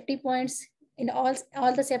safety points. In all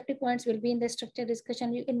the safety points will be in the structured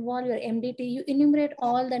discussion. You involve your MDT, you enumerate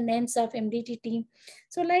all the names of MDT team.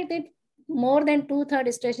 So like that, more than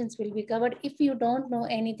 2/3 stations will be covered if you don't know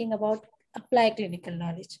anything about applied clinical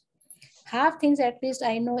knowledge. Half things at least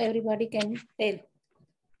I know everybody can tell,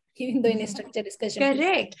 even though in a structured discussion.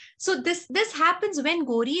 Correct. So this happens when,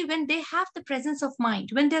 Gauri, when they have the presence of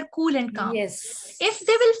mind, when they're cool and calm. Yes. If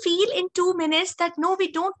they will feel in 2 minutes that, no, we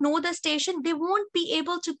don't know the station, they won't be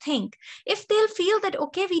able to think. If they'll feel that,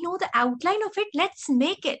 okay, we know the outline of it, let's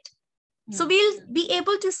make it. So we'll be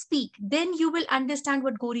able to speak. Then you will understand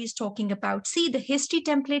what Gauri is talking about. See, the history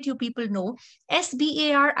template you people know.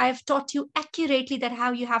 SBAR, I've taught you accurately that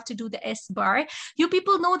how you have to do the S-bar. You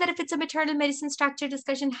people know that if it's a maternal medicine structure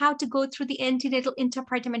discussion, how to go through the antenatal,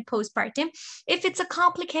 interpartum, and postpartum. If it's a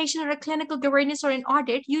complication or a clinical governance or an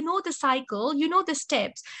audit, you know the cycle, you know the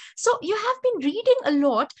steps. So you have been reading a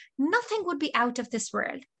lot. Nothing would be out of this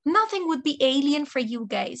world. Nothing would be alien for you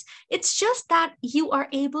guys. It's just that you are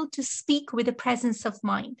able to speak with a presence of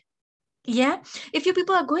mind. Yeah. If you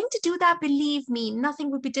people are going to do that, believe me, nothing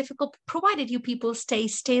would be difficult, provided you people stay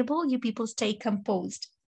stable, you people stay composed.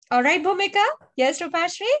 All right, Bhumika? Yes,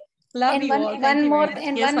 Rupashri? Love and you one, all. one more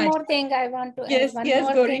and yes, one more thing I want to add. One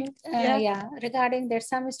more Gauri. thing, regarding that,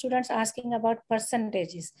 some students asking about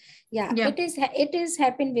percentages. It is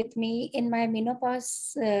happened with me in my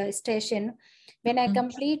menopause station. When I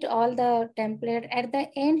complete all the template, at the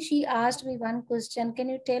end, she asked me one question. Can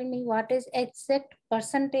you tell me what is exact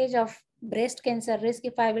percentage of breast cancer risk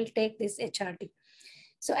if I will take this HRT?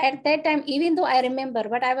 So at that time, even though I remember,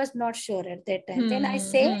 but I was not sure at that time. Then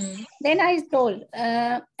I told,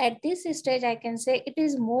 at this stage, I can say it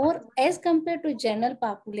is more as compared to general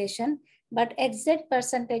population, but exact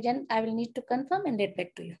percentage, and I will need to confirm and get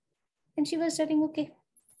back to you. And she was saying, okay.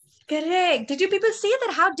 Correct. Did you people see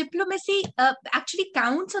that how diplomacy actually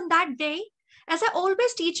counts on that day? As I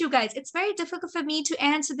always teach you guys, it's very difficult for me to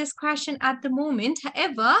answer this question at the moment.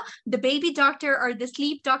 However, the baby doctor or the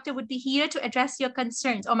sleep doctor would be here to address your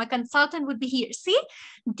concerns, or my consultant would be here. See,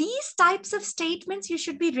 these types of statements you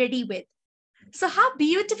should be ready with. So how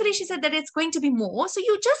beautifully she said that it's going to be more. So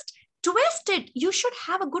you just twist it. You should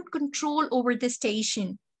have a good control over the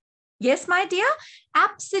station. Yes, my dear?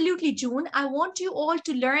 Absolutely, June. I want you all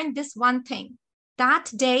to learn this one thing.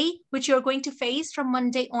 That day, which you're going to face from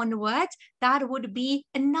Monday onwards, that would be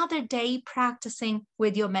another day practicing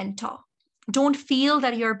with your mentor. Don't feel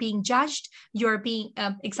that you're being judged, you're being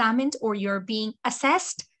examined, or you're being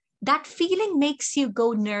assessed. That feeling makes you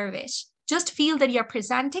go nervous. Just feel that you're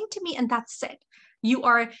presenting to me, and that's it. You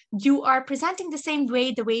are presenting the same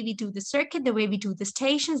way, the way we do the circuit, the way we do the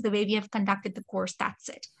stations, the way we have conducted the course, that's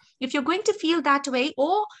it. If you're going to feel that way,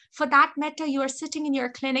 or for that matter, you are sitting in your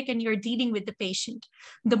clinic and you're dealing with the patient,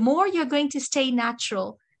 the more you're going to stay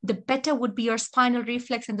natural, the better would be your spinal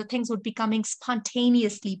reflex, and the things would be coming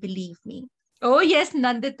spontaneously, believe me. Oh, yes,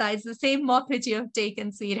 Nandita. It's the same mock which you have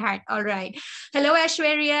taken, sweetheart. All right. Hello,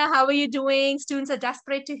 Aishwarya. How are you doing? Students are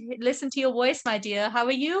desperate to listen to your voice, my dear. How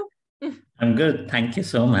are you? I'm good. Thank you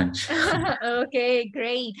so much. Okay,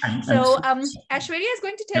 great. I'm So, so, Aishwarya is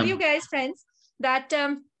going to tell you guys, friends, that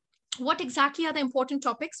what exactly are the important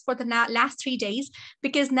topics for the last 3 days,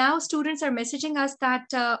 because now students are messaging us that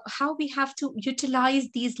how we have to utilize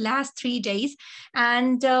these last 3 days,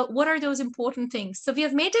 and what are those important things. So we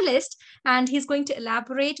have made a list, and he's going to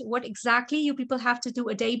elaborate what exactly you people have to do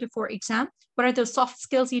a day before exam, what are those soft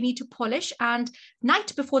skills you need to polish, and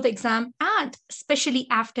night before the exam, and especially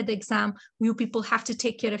after the exam, you people have to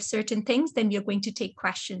take care of certain things. Then we are going to take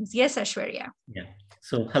questions. Yes, Aishwarya. yeah.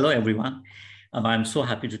 So hello, everyone. I'm so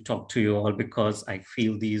happy to talk to you all because I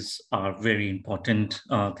feel these are very important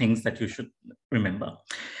things that you should remember.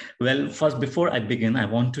 Well, first, before I begin, I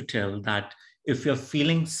want to tell that if you're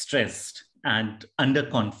feeling stressed and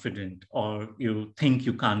underconfident, or you think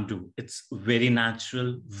you can't do, it's very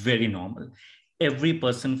natural, very normal. Every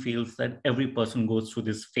person feels that, every person goes through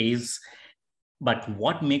this phase. But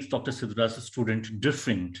what makes Dr. Sidra's student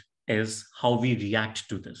different is how we react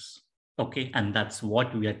to this. Okay, and that's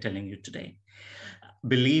what we are telling you today.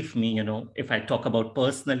 Believe me, if I talk about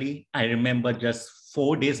personally, I remember just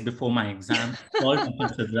 4 days before my exam, I told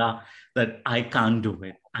Dr. Sidra that I can't do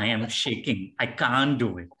it. I am shaking. I can't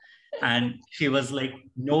do it. And she was like,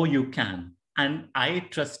 no, you can. And I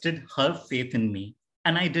trusted her faith in me,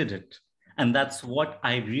 and I did it. And that's what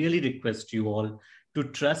I really request you all to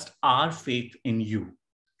trust our faith in you.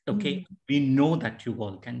 Okay. We know that you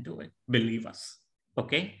all can do it. Believe us.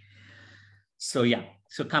 Okay. So, yeah.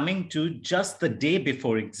 So coming to just the day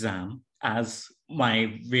before exam, as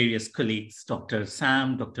my various colleagues, Dr.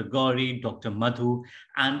 Sam, Dr. Gauri, Dr. Madhu,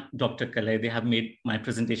 and Dr. Kalai, they have made my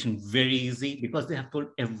presentation very easy because they have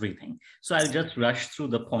told everything. So I'll just rush through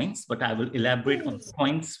the points, but I will elaborate on the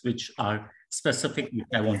points which are specific, which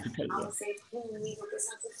I want to tell you.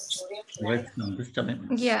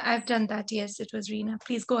 Yeah, I've done that. Yes, it was Reena.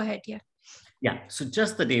 Please go ahead. Yeah. Yeah, so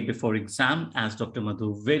just the day before exam, as Dr.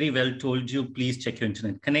 Madhu very well told you, please check your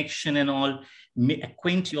internet connection and all.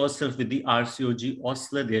 Acquaint yourself with the RCOG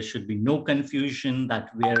Osler. There should be no confusion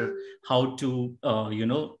that how to,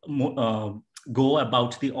 go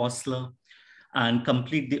about the Osler, and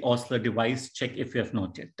complete the Osler device check if you have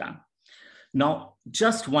not yet done. Now,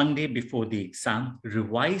 just one day before the exam,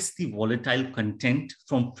 revise the volatile content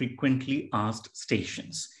from frequently asked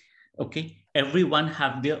stations. Okay, everyone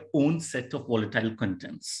have their own set of volatile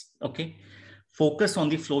contents. Okay, focus on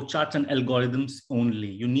the flowchart and algorithms only.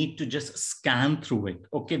 You need to just scan through it.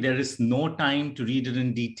 Okay, there is no time to read it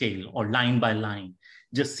in detail or line by line.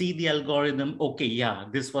 Just see the algorithm. Okay, yeah,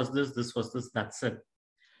 this was this, that's it.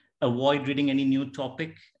 Avoid reading any new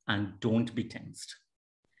topic and don't be tensed.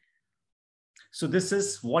 So this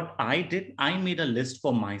is what I did. I made a list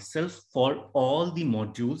for myself for all the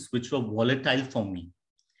modules which were volatile for me.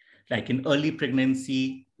 Like in early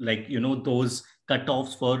pregnancy, like, those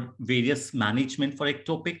cutoffs for various management for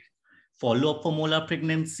ectopic, follow-up for molar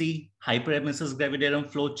pregnancy, hyperemesis gravidarum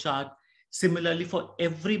flowchart. Similarly, for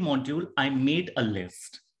every module, I made a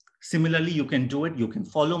list. Similarly, you can do it. You can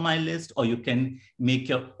follow my list, or you can make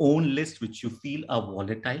your own list, which you feel are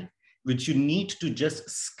volatile, which you need to just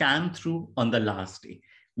scan through on the last day.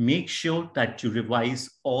 Make sure that you revise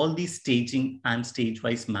all the staging and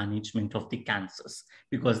stage-wise management of the cancers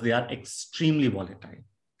because they are extremely volatile,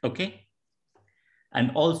 okay?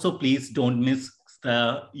 And also, please don't miss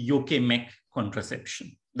the UK-MEC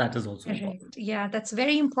contraception. That is also important. Yeah, that's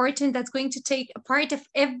very important. That's going to take a part of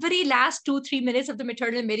every last 2-3 minutes of the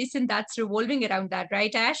maternal medicine that's revolving around that,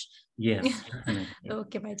 right, Ash? Yes.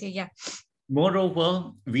 Okay, my dear, yeah.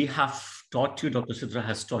 Moreover, we have taught you, Dr. Sidra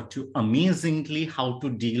has taught you amazingly how to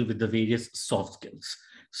deal with the various soft skills.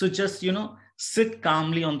 So just, sit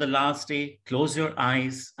calmly on the last day, close your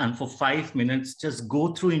eyes, and for 5 minutes, just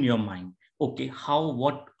go through in your mind, okay,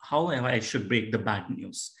 how I should break the bad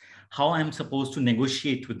news, how I'm supposed to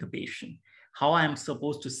negotiate with the patient, how I'm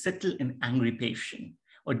supposed to settle an angry patient,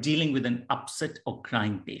 or dealing with an upset or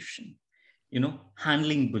crying patient,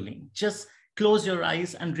 handling bullying. Just close your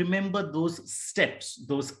eyes and remember those steps,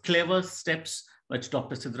 those clever steps which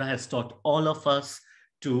Dr. Sidra has taught all of us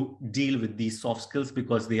to deal with these soft skills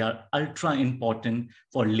because they are ultra important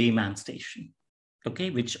for layman station,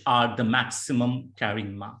 okay, which are the maximum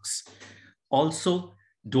carrying marks. Also,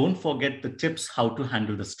 don't forget the tips how to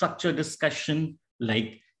handle the structure discussion,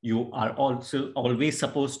 like you are also always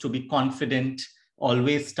supposed to be confident,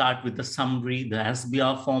 always start with the summary, the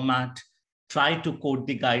SBR format, try to quote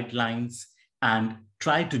the guidelines, and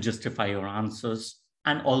try to justify your answers,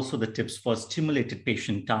 and also the tips for stimulated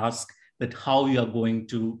patient task, that how you are going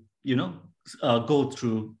to, go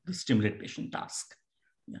through the stimulate patient task.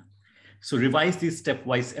 Yeah. So revise the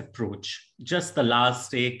stepwise approach. Just the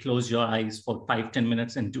last day, close your eyes for 5-10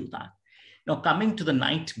 minutes and do that. Now, coming to the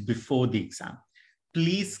night before the exam,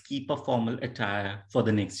 please keep a formal attire for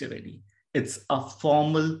the next day ready. It's a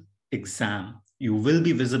formal exam. You will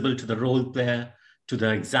be visible to the role player, to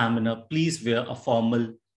the examiner. Please wear a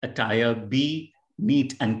formal attire, be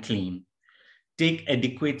neat and clean. Take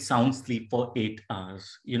adequate sound sleep for 8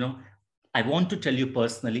 hours. I want to tell you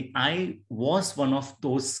personally, I was one of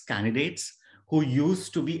those candidates who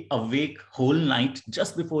used to be awake whole night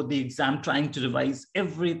just before the exam, trying to revise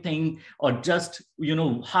everything, or just,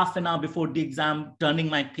 half an hour before the exam, turning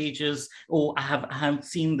my pages. Oh, I have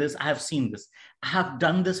seen this. I have seen this. I have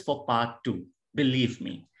done this for part 2, believe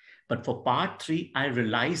me. But for part 3, I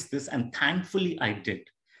realized this, and thankfully I did.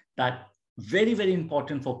 That very, very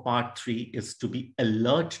important for part 3 is to be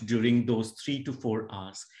alert during those 3 to 4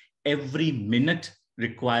 hours. Every minute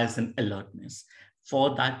requires an alertness.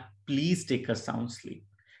 For that, please take a sound sleep.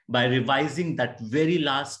 By revising that very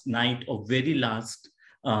last night or very last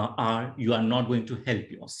hour, you are not going to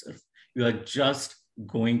help yourself. You are just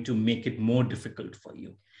going to make it more difficult for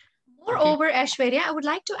you. Moreover, okay. Aishwarya, I would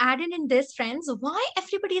like to add in this, friends, why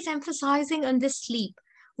everybody is emphasizing on this sleep.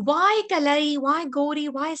 Why Kalai, why Gauri,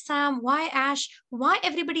 why Sam, why Ash, why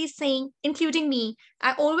everybody is saying, including me.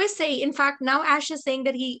 I always say, in fact, now Ash is saying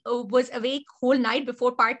that he was awake whole night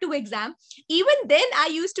before part 2 exam. Even then, I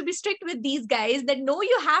used to be strict with these guys that no,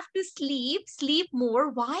 you have to sleep more.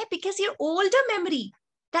 Why? Because your older memory,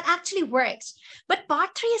 that actually works. But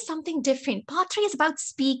part 3 is something different. Part 3 is about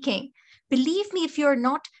speaking. Believe me, if you're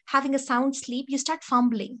not having a sound sleep, you start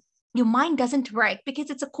fumbling. Your mind doesn't work because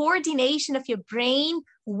it's a coordination of your brain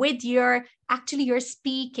with your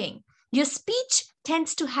speaking. Your speech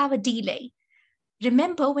tends to have a delay.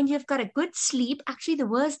 Remember, when you've got a good sleep, actually the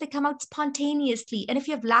words, they come out spontaneously. And if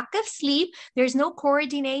you have lack of sleep, there's no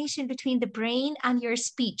coordination between the brain and your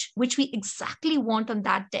speech, which we exactly want on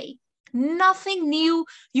that day. Nothing new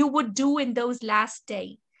you would do in those last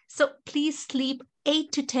days. So please sleep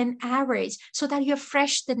 8 to 10 hours so that you're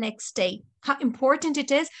fresh the next day. How important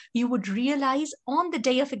it is, you would realize on the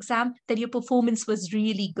day of exam that your performance was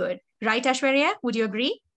really good. Right, Aishwarya? Would you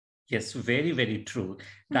agree? Yes, very, very true.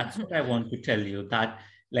 That's what I want to tell you, that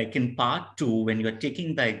like in part 2, when you're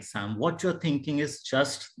taking the exam, what you're thinking is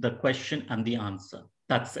just the question and the answer.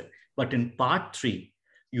 That's it. But in part 3,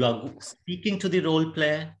 you are speaking to the role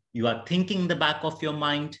player, you are thinking in the back of your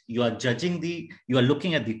mind, you are you are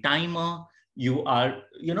looking at the timer, you are,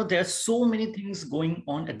 there are so many things going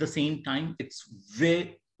on at the same time. It's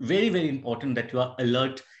very, very, very important that you are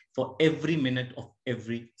alert for every minute of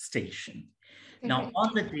every station. Now,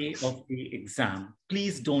 on the day of the exam,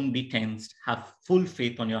 please don't be tensed. Have full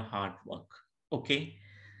faith on your hard work, okay?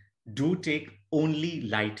 Do take only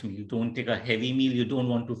light meal. Don't take a heavy meal. You don't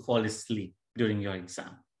want to fall asleep during your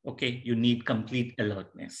exam, okay? You need complete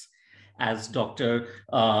alertness. As Dr.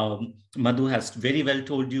 Madhu has very well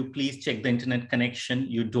told you, please check the internet connection.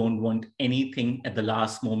 You don't want anything at the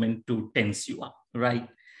last moment to tense you up, right?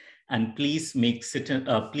 And please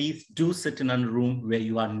please do sit in a room where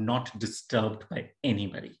you are not disturbed by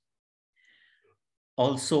anybody.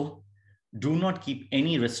 Also, do not keep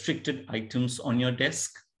any restricted items on your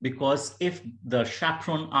desk, because if the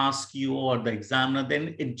chaperone asks you or the examiner,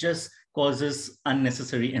 then it just causes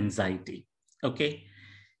unnecessary anxiety, okay?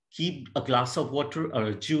 Keep a glass of water or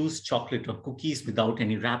a juice, chocolate or cookies without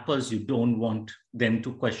any wrappers. You don't want them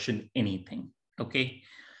to question anything, okay?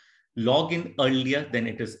 Log in earlier than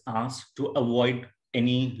it is asked to avoid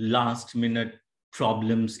any last minute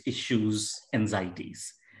problems, issues,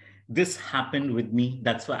 anxieties. This happened with me.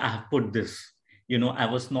 That's why I have put this. I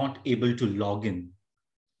was not able to log in.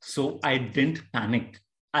 So I didn't panic.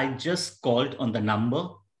 I just called on the number,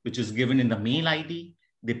 which is given in the mail ID.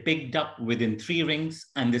 They picked up within 3 rings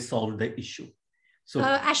and they solved the issue. So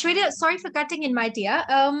Aishwarya, sorry for cutting in, my dear.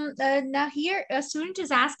 Now here, a student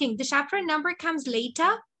is asking, the chaperone number comes later,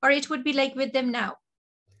 or it would be like with them now?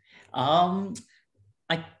 I'm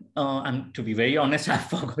to be very honest, I've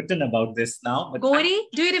forgotten about this now. But Gauri,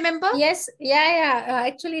 do you remember? Yes, yeah.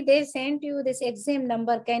 Actually, they sent you this exam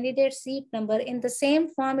number, candidate seat number. In the same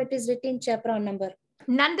form, it is written chaperone number.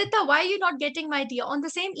 Nandita, why are you not getting, my dear? On the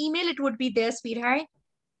same email, it would be there, sweetheart.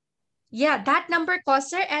 Yeah, that number,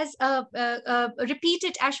 Kauser, as repeat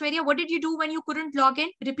it, Aishwarya. What did you do when you couldn't log in?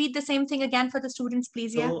 Repeat the same thing again for the students,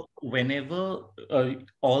 please. Yeah. So whenever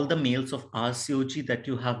all the mails of RCOG that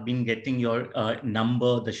you have been getting, your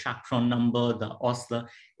number, the chaperone number, the OSLA,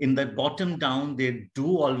 in the bottom down, they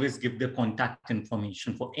do always give the contact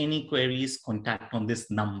information. For any queries, contact on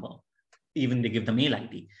this number. even they give the mail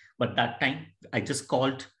ID. But that time I just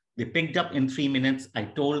called, they picked up in 3 minutes. I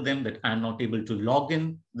told them that I'm not able to log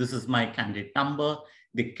in. This is my candidate number.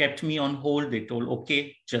 They kept me on hold. They told,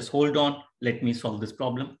 okay, just hold on. Let me solve this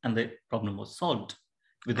problem. And the problem was solved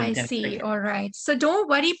within I 10 see. seconds. All right. So don't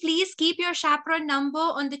worry. Please keep your chaperone number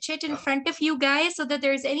on the chat in front of you guys so that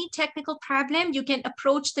there's any technical problem, you can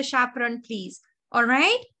approach the chaperone, please. All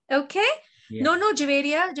right. Okay. Yeah. No,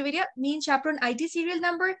 Javeria means chaperone ID serial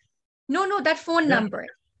number. No, that phone number.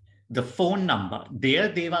 The phone number. There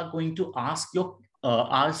they are going to ask your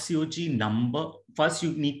RCOG number. First,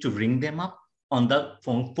 you need to ring them up on the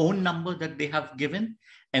phone number that they have given.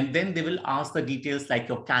 And then they will ask the details like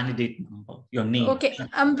your candidate number, your name. Okay.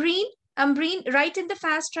 Ambreen, right in the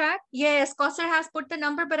fast track. Yes, Kausar has put the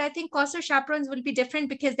number, but I think Kausar chaperones will be different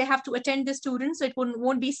because they have to attend the students, so it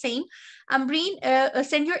won't be same. Ambreen,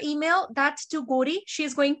 send your email that to Gori.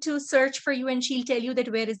 She's going to search for you and she'll tell you that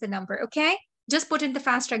where is the number. Okay, just put in the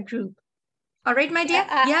fast track group. All right, my dear.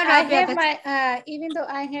 Yeah, Rabia, I have my even though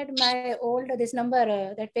I had my old this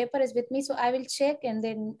number, that paper is with me, so I will check and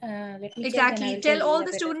then let me exactly. check. Tell all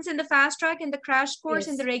the students in the fast track, in the crash course,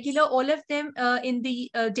 in the regular, all of them in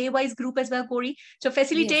the day-wise group as well, Gori. So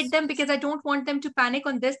facilitate them because I don't want them to panic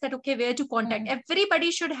on this. That okay, where to contact?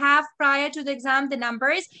 Everybody should have prior to the exam the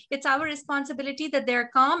numbers. It's our responsibility that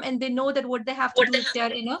they're calm and they know that what they have to do if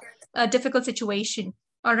they're in a difficult situation.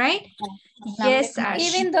 All right. Yes, Ash.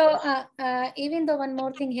 Even though one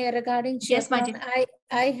more thing here regarding chaperone,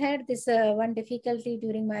 I had this one difficulty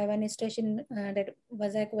during my one station that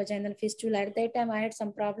was like vaginal fistula. At that time, I had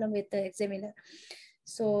some problem with the examiner.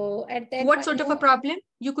 So at that, what sort of a problem?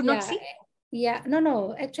 You could not see? Yeah,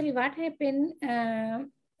 no. Actually, what happened?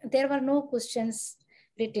 There were no questions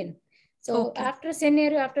written. So after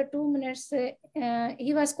scenario, after 2 minutes,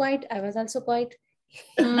 he was quiet. I was also quiet.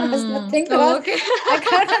 Was nothing. I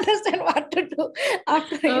can't understand what to do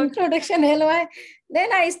after introduction LY.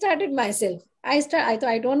 Then I started myself. I thought,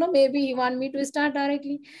 I don't know, maybe he want me to start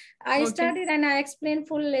directly. I started and I explained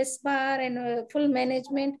full SBAR and full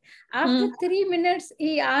management. After 3 minutes,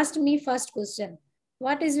 he asked me first question.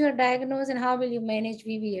 What is your diagnosis and how will you manage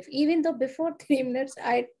VVF? Even though before 3 minutes,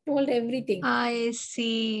 I told everything. I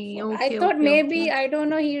see. I thought maybe, I don't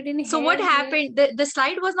know, he didn't. So what happened? The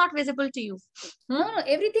slide was not visible to you? No,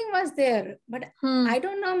 everything was there. But I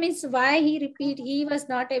don't know means why he was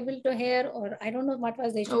not able to hear, or I don't know what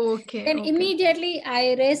was the issue. Then immediately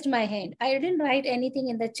I raised my hand. I didn't write anything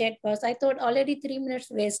in the chat box. I thought already 3 minutes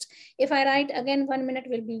waste. If I write again, 1 minute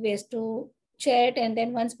will be waste to chat, and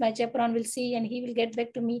then once my chaperone will see and he will get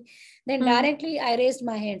back to me, then directly I raised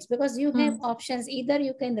my hands, because you have options. Either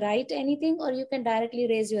you can write anything or you can directly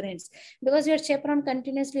raise your hands, because your chaperone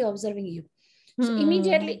continuously observing you. So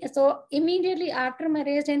immediately after my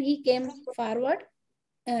raised hand, he came forward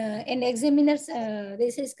and examiner's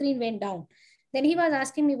this screen went down. Then he was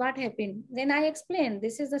asking me what happened. Then I explained,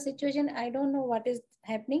 this is the situation. I don't know what is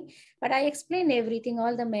happening, but I explained everything,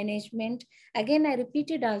 all the management. Again, I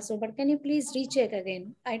repeated also, but can you please recheck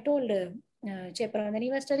again? I told chaperone. Then he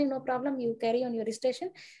was telling, no problem, you carry on your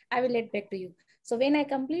station. I will let back to you. So when I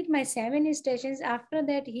complete my 7 stations, after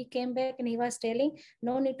that, he came back and he was telling,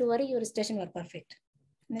 no need to worry, your station were perfect.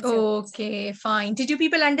 Okay, fine. Did you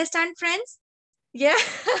people understand, friends? Yeah.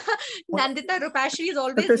 Nandita Rupashri is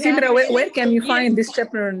always Dr. Sindra, where can you find this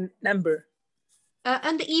chaperone number?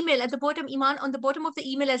 And the email at the bottom, Iman, on the bottom of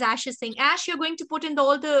the email, as Ash is saying. Ash, you're going to put in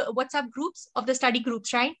all the WhatsApp groups of the study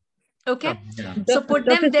groups, right? Okay. So put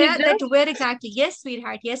them there. That where exactly? Yes,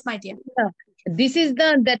 sweetheart. Yes, my dear. This is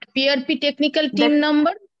that PRP technical team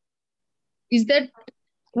number. Is that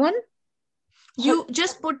one? You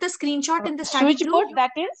just put the screenshot in the study switchboard. group.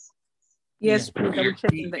 That is. Yes, please. I will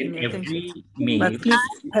check in the email. Thank you. But please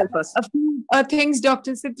help us. Thanks,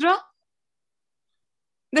 Dr. Sidra.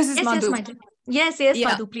 This is Madhu. Yes, my dear. Yes,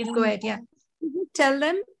 Madhu. Please go ahead. Yeah. Tell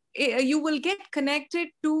them you will get connected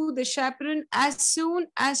to the chaperone as soon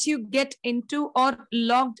as you get into or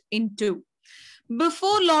logged into.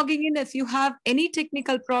 Before logging in, if you have any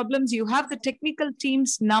technical problems, you have the technical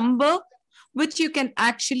team's number, which you can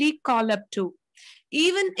actually call up to.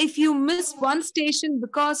 Even if you miss one station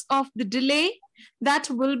because of the delay, that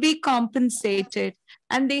will be compensated.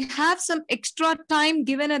 And they have some extra time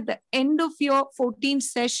given at the end of your 14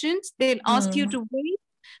 sessions. They'll ask you to wait.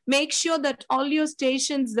 Make sure that all your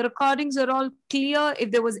stations, the recordings are all clear.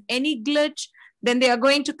 If there was any glitch, then they are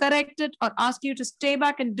going to correct it or ask you to stay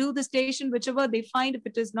back and do the station, whichever they find if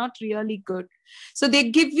it is not really good. So they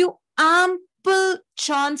give you ample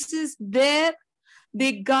chances there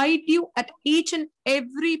They guide you at each and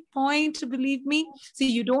every point, believe me. So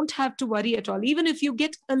you don't have to worry at all. Even if you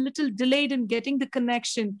get a little delayed in getting the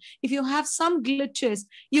connection, if you have some glitches,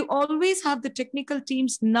 you always have the technical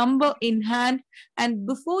team's number in hand. And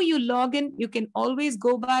before you log in, you can always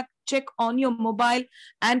go back, check on your mobile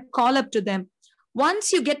and call up to them.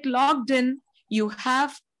 Once you get logged in, you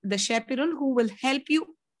have the chaperone who will help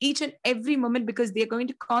you each and every moment, because they're going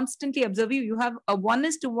to constantly observe you. You have a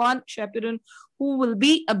 1:1 chaperone who will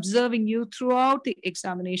be observing you throughout the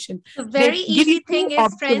examination. The very easy thing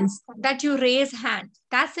is, friends, options. that you raise hand.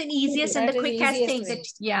 That's the easiest and the quickest thing.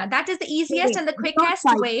 That is the easiest and the quickest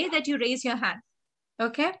way that you raise your hand.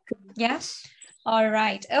 Okay. Yes. All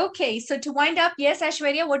right. Okay. So to wind up, yes,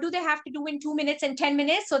 Aishwarya, what do they have to do in 2 minutes and 10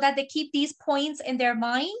 minutes so that they keep these points in their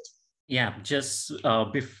mind? Yeah, just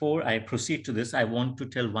before I proceed to this, I want to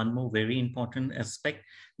tell one more very important aspect,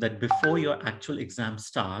 that before your actual exam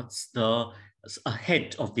starts, the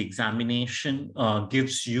head of the examination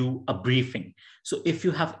gives you a briefing. So if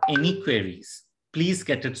you have any queries, please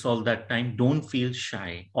get it solved that time. Don't feel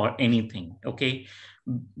shy or anything, okay?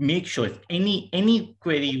 Make sure if any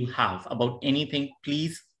query you have about anything,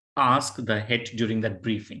 please ask the head during that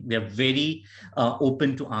briefing. They're very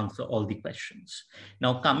open to answer all the questions.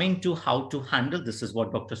 Now, coming to how to handle, this is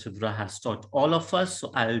what Dr. Sidra has taught all of us.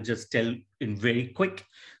 So I'll just tell in very quick,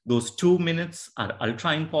 those 2 minutes are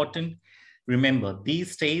ultra important. Remember,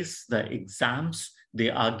 these days, the exams, they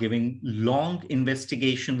are giving long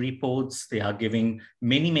investigation reports. They are giving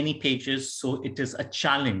many, many pages. So it is a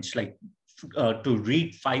challenge, like to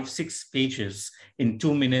read 5-6 pages in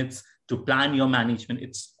 2 minutes, to plan your management,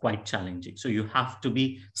 it's quite challenging. So you have to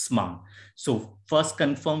be smart. So first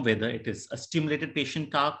confirm whether it is a stimulated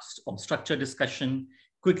patient task or structured discussion.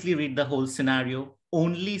 Quickly read the whole scenario.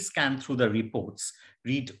 Only scan through the reports.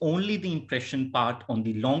 Read only the impression part on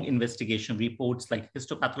the long investigation reports like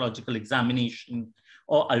histopathological examination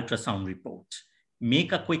or ultrasound report.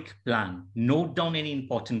 Make a quick plan. Note down any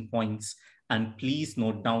important points. And please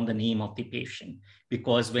note down the name of the patient,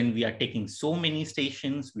 because when we are taking so many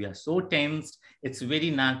stations, we are so tensed, it's very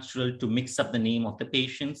natural to mix up the name of the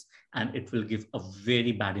patients, and it will give a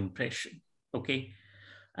very bad impression, okay?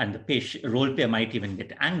 And the patient role player might even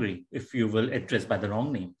get angry if you will address by the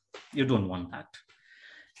wrong name. You don't want that.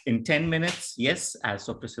 In 10 minutes, yes, as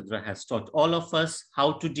Dr. Sidra has taught all of us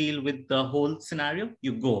how to deal with the whole scenario,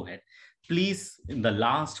 you go ahead. Please, in the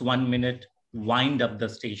last 1 minute, wind up the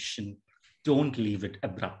station. Don't leave it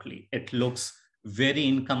abruptly. It looks very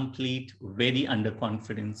incomplete, very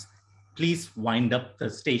underconfidence. Please wind up the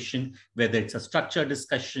station, whether it's a structured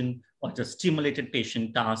discussion or it's a stimulated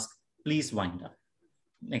patient task, please wind up.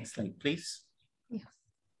 Next slide, please. Yeah.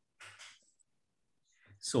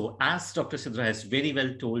 So as Dr. Sidra has very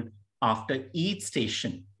well told, after each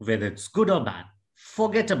station, whether it's good or bad,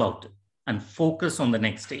 forget about it and focus on the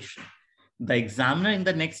next station. The examiner in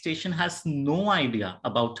the next station has no idea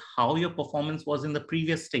about how your performance was in the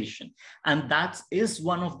previous station. And that is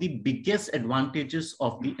one of the biggest advantages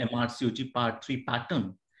of the MRCOG Part 3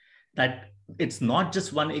 pattern, that it's not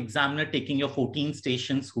just one examiner taking your 14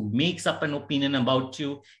 stations who makes up an opinion about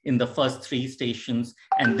you in the first 3 stations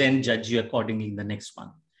and then judge you accordingly in the next one.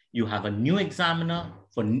 You have a new examiner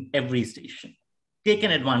for every station. Take an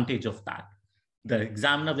advantage of that. The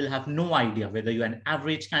examiner will have no idea whether you're an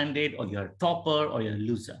average candidate or you're a topper or you're a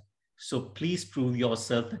loser. So please prove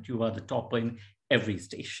yourself that you are the topper in every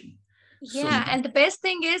station. Yeah, and the best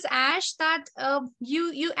thing is, Ash, that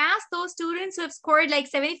you ask those students who have scored like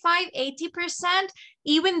 75, 80%,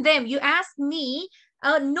 even them, you ask me,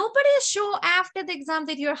 nobody is sure after the exam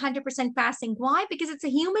that you're 100% passing. Why? Because it's a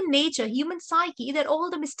human nature, human psyche, that all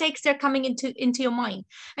the mistakes are coming into your mind.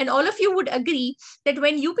 And all of you would agree that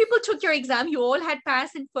when you people took your exam, you all had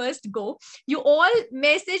passed in first go. You all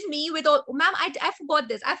messaged me with, oh, ma'am, I forgot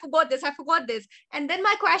this, I forgot this, I forgot this. And then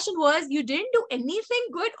my question was, you didn't do anything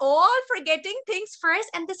good, all forgetting things first.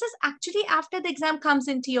 And this is actually after the exam comes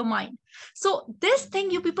into your mind. So this thing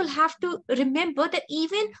you people have to remember, that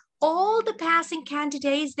even all the passing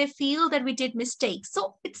candidates, they feel that we did mistakes.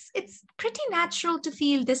 So it's pretty natural to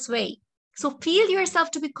feel this way. So feel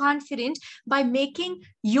yourself to be confident by making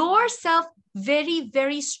yourself very,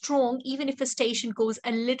 very strong, even if a station goes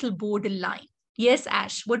a little borderline. Yes,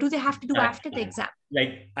 Ash, what do they have to do after the exam?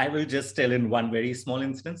 Like, I will just tell in one very small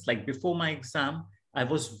instance, like before my exam, I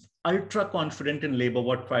was ultra confident in labor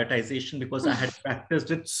ward prioritization because I had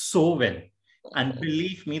practiced it so well. And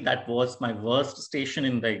believe me, that was my worst station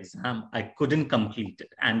in the exam. I couldn't complete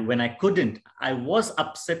it. And when I couldn't, I was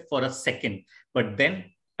upset for a second. But then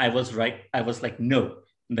I was right. I was like, no,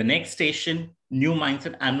 the next station, new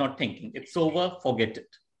mindset. I'm not thinking. It's over. Forget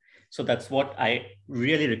it. So that's what I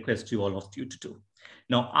really request you all of you to do.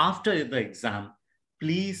 Now, after the exam,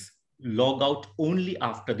 please log out only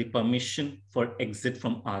after the permission for exit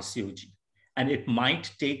from RCOG. And it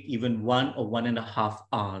might take even 1 or 1.5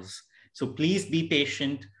 hours. So please be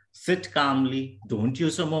patient, sit calmly, don't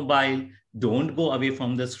use a mobile, don't go away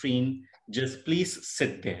from the screen, just please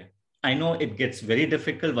sit there. I know it gets very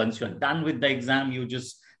difficult once you're done with the exam, you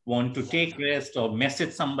just want to take rest or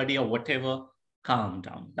message somebody or whatever. Calm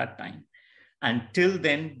down that time. Until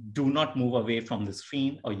then, do not move away from the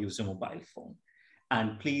screen or use a mobile phone.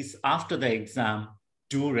 And please, after the exam,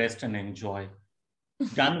 do rest and enjoy.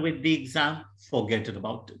 Done with the exam, forget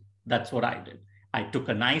about it. That's what I did. I took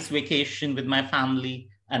a nice vacation with my family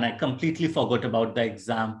and I completely forgot about the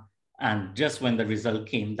exam. And just when the result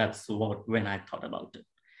came, that's when I thought about it.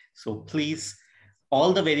 So please,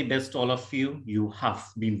 all the very best, all of you. You have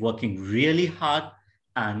been working really hard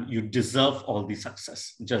and you deserve all the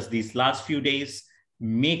success. Just these last few days,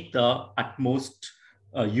 make the utmost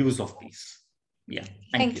use of these. Yeah.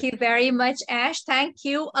 Thank you very much, Ash. Thank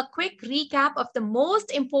you. A quick recap of the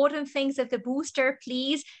most important things of the booster,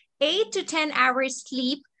 please. 8 to 10 hours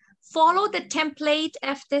sleep. Follow the template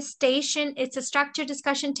of this station. It's a structured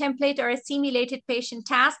discussion template or a simulated patient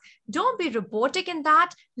task. Don't be robotic in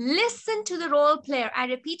that. Listen to the role player. I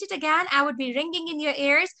repeat it again. I would be ringing in your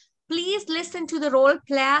ears. Please listen to the role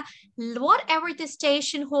player. Whatever the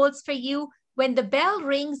station holds for you, when the bell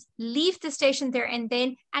rings, leave the station there and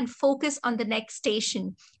then and focus on the next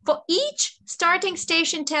station. For each starting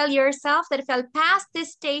station, tell yourself that if I'll pass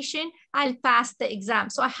this station, I'll pass the exam.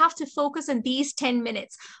 So I have to focus on these 10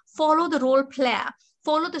 minutes. Follow the role player.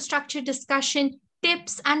 Follow the structured discussion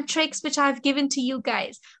tips and tricks which I've given to you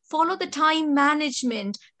guys. Follow the time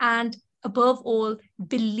management and above all,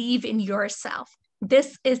 believe in yourself.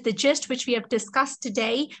 This is the gist which we have discussed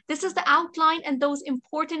today. This is the outline and those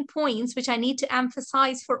important points which I need to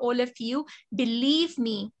emphasize for all of you. Believe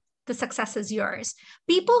me, the success is yours.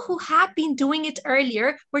 People who had been doing it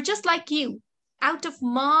earlier were just like you. Out of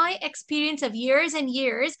my experience of years and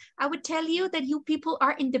years, I would tell you that you people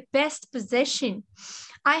are in the best position.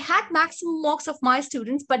 I had maximum mocks of my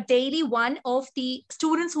students, but daily one of the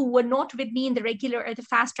students who were not with me in the regular or the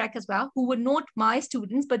fast track as well, who were not my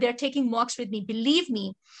students, but they're taking mocks with me. Believe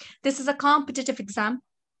me, this is a competitive exam.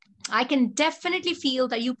 I can definitely feel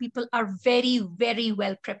that you people are very, very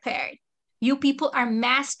well prepared. You people are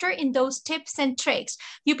master in those tips and tricks.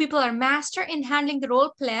 You people are master in handling the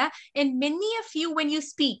role player. And many of you, when you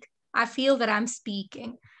speak, I feel that I'm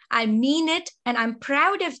speaking. I mean it, and I'm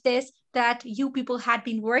proud of this, that you people had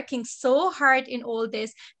been working so hard in all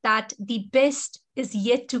this, that the best is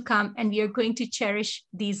yet to come, and we are going to cherish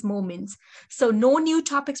these moments. So no new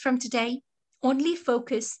topics from today, only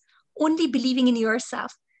focus, only believing in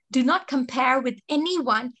yourself. Do not compare with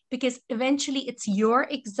anyone, because eventually it's your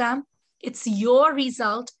exam, it's your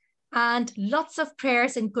result, and lots of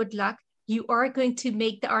prayers and good luck. You are going to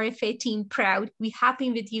make the RFA team proud. We're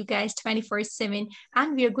happy with you guys 24/7,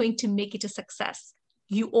 and we are going to make it a success.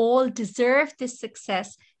 You all deserve this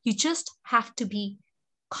success. You just have to be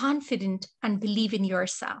confident and believe in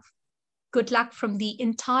yourself. Good luck from the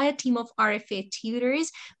entire team of RFA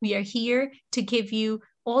tutors. We are here to give you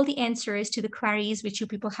all the answers to the queries which you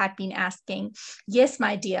people had been asking. Yes,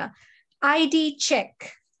 my dear. ID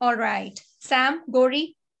check. All right. Sam,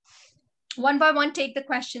 Gori, one by one, take the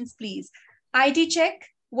questions, please. ID check.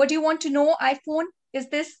 What do you want to know? iPhone? Is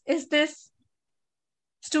this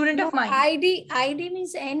student of mine? ID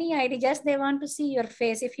means any ID. Just they want to see your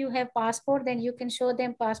face. If you have passport, then you can show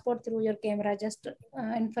them passport through your camera. Just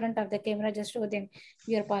in front of the camera, just show them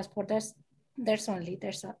your passport. That's only.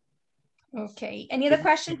 That's all. Okay. Any other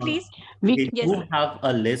question, please? We do have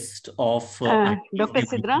a list of Dr.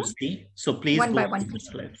 Sidra. So please one go by one, please.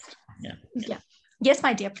 list. Yeah. Yes,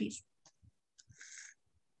 my dear, please.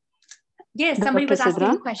 Yes, somebody was asking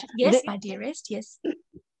a question. Yes, my dearest. Yes.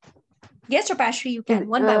 Yes, Rupashri, you can.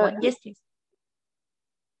 One by one. Yes, please.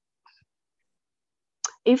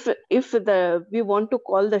 If we want to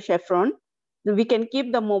call the chevron, we can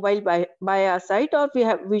keep the mobile by our side, or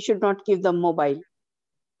we should not keep the mobile.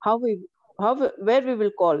 Where we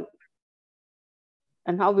will call,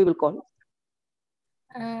 and how we will call.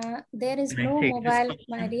 There is no mobile,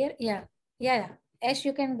 my dear. Yeah. Ash,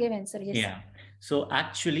 you can give answer. Yes. Yeah. So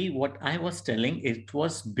actually, what I was telling, it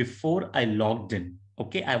was before I logged in.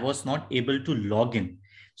 Okay, I was not able to log in.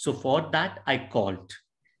 So for that, I called.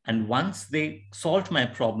 And once they solved my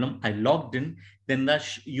problem, I logged in. Then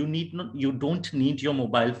you don't need your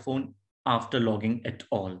mobile phone after logging at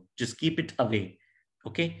all. Just keep it away.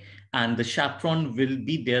 Okay. And the chaperone will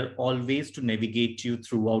be there always to navigate you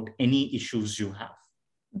throughout any issues you have.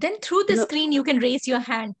 Then through the screen, you can raise your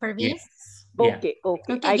hand, Parveen. Yes. Okay,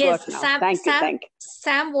 okay. I got now. Thank you.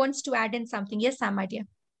 Sam wants to add in something. Yes, Sam, my dear.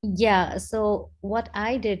 Yeah, so what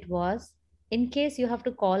I did was, in case you have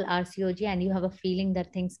to call RCOG and you have a feeling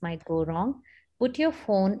that things might go wrong, put your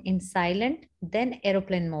phone in silent, then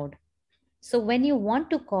airplane mode. So when you want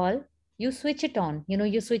to call, you switch it on.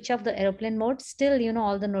 You switch off the airplane mode. Still,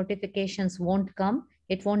 all the notifications won't come.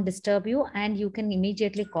 It won't disturb you, and you can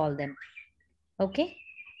immediately call them. Okay?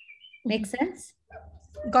 Make sense?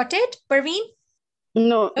 Got it, Parveen?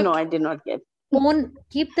 No, okay. No, I did not get.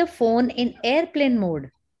 Keep the phone in airplane mode.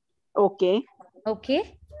 Okay.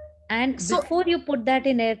 Okay. And before you put that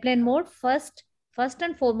in airplane mode, first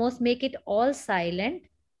and foremost, make it all silent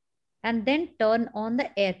and then turn on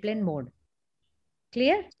the airplane mode.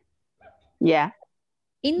 Clear? Yeah.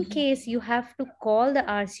 In case you have to call the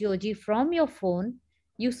RCOG from your phone,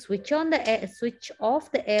 you switch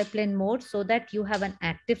off the airplane mode so that you have an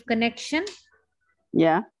active connection.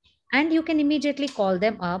 Yeah. And you can immediately call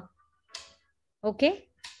them up. Okay?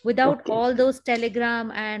 Without all those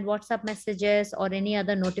Telegram and WhatsApp messages or any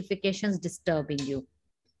other notifications disturbing you.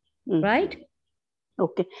 Right?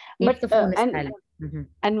 Okay. If the phone is silent.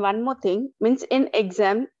 And one more thing, means in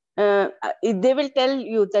exam, they will tell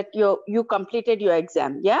you that you completed your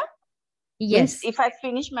exam. Yeah. Yes. Means if I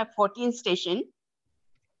finish my 14th station,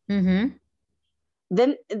 then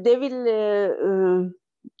they will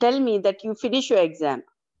tell me that you finish your exam.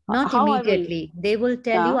 Not immediately. They will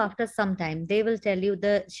tell you after some time. They will tell you,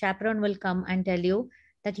 the chaperone will come and tell you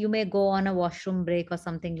that you may go on a washroom break or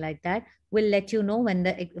something like that. We'll let you know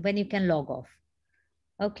when you can log off.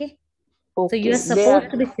 Okay? So you're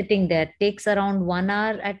supposed to be sitting there. It takes around 1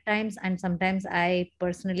 hour at times, and sometimes I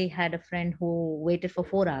personally had a friend who waited for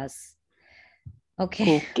 4 hours.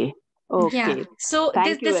 Okay. Okay. Okay. Yeah. So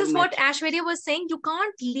this is what Aishwarya was saying. You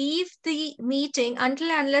can't leave the meeting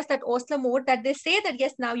until and unless that Osler mode that they say that,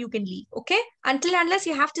 yes, now you can leave. Okay. Until and unless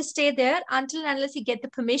you have to stay there, until and unless you get the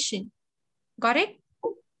permission. Got it?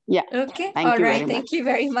 Yeah. Okay. All right. Thank you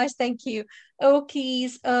very much. Thank you. Okay.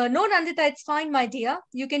 No, Nandita, it's fine, my dear.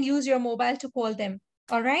 You can use your mobile to call them.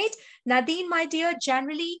 All right. Nadine, my dear,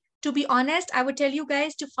 generally, to be honest, I would tell you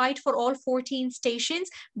guys to fight for all 14 stations,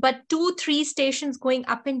 but 2-3 stations going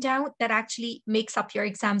up and down, that actually makes up your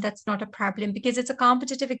exam. That's not a problem because it's a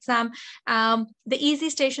competitive exam. The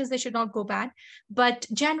easy stations, they should not go bad, but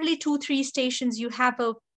generally 2-3 stations, you have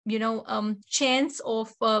a chance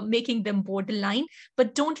of making them borderline,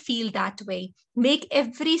 but don't feel that way. Make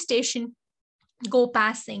every station go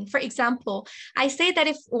passing. For example, I say that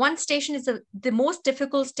if one station is the most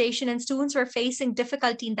difficult station and students are facing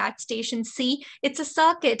difficulty in that station C, it's a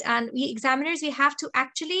circuit, and we examiners, we have to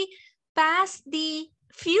actually pass the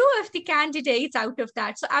few of the candidates out of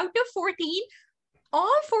that. So out of 14,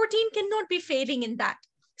 all 14 cannot be failing in that.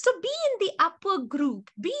 So be in the upper group,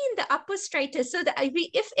 be in the upper stratus, so that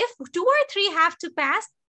if 2 or 3 have to pass,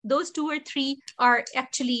 those 2 or 3 are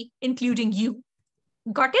actually including you.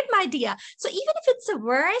 Got it, my dear? So even if it's the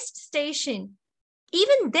worst station,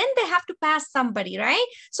 even then they have to pass somebody, right?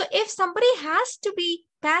 So if somebody has to be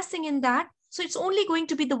passing in that, so it's only going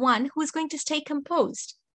to be the one who is going to stay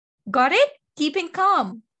composed. Got it? Keeping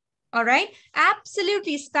calm. All right?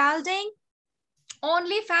 Absolutely. Spalding,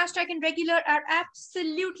 only fast track and regular are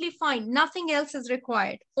absolutely fine. Nothing else is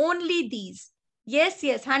required. Only these. Yes,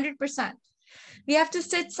 100%. We have to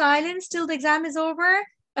sit silent till the exam is over.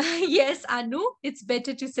 Yes, Anu, it's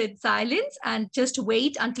better to sit silence and just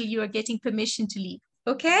wait until you are getting permission to leave.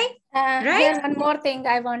 Okay? Right? Here, one more thing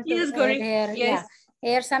I want to add here. Yes. Yeah.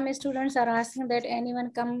 Here, some students are asking that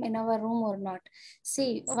anyone come in our room or not.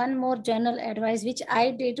 See, one more general advice, which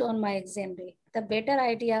I did on my exam day. The better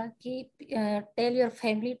idea, tell your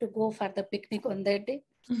family to go for the picnic on that day.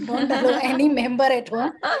 Don't allow any member at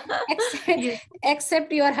home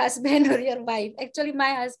except your husband or your wife. Actually,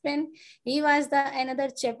 my husband, he was another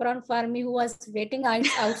chaperone for me who was waiting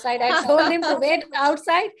outside. I told him to wait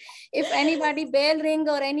outside. If anybody bell ring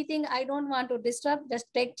or anything, I don't want to disturb. Just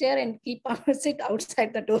take chair and sit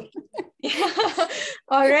outside the door.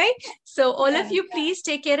 All right. So all of you, please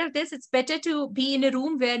take care of this. It's better to be in a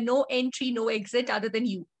room where no entry, no exit other than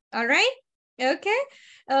you. All right. Okay.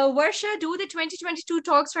 Varsha, do the 2022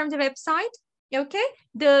 talks from the website. Okay.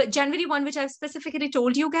 The January one, which I've specifically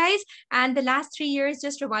told you guys, and the last 3 years,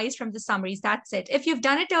 just revise from the summaries. That's it. If you've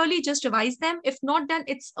done it early, just revise them. If not done,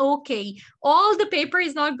 it's okay. All the paper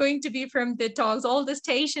is not going to be from the talks. All the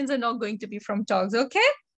stations are not going to be from talks. Okay.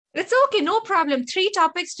 It's okay. No problem. 3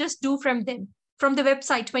 topics, just do from them, from the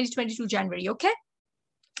website 2022 January. Okay.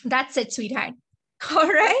 That's it, sweetheart. All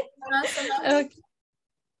right. Okay.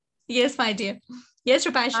 Yes, my dear. Yes,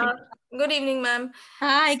 Rupashi. Good evening, ma'am.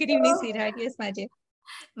 Hi, good evening, sweetheart. Yes, my dear.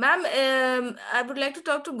 Ma'am, I would like to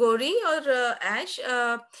talk to Gauri or Ash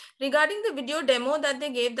regarding the video demo that they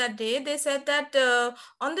gave that day. They said that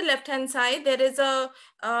on the left hand side there is a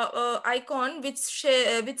icon which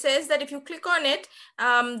says that if you click on it,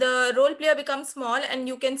 the role player becomes small and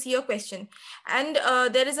you can see a question. And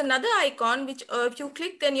there is another icon which if you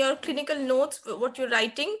click, then your clinical notes, what you're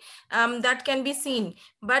writing, that can be seen.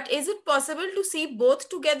 But is it possible to see both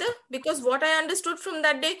together? Because what I understood from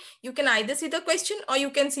that day, you can either see the question or you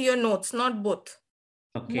can see your notes, not both.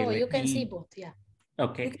 Okay, No, you can see both. Yeah.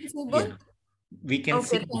 Okay. You can see both? Yeah. We can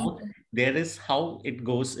Okay, see both. There is how it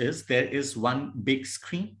goes is there is one big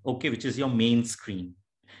screen, okay, which is your main screen,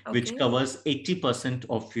 which covers 80%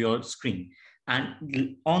 of your screen.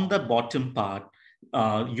 And on the bottom part,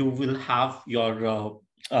 you will have your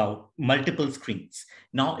multiple screens.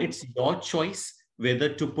 Now it's your choice whether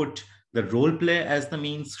to put the role play as the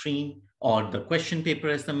main screen or the question paper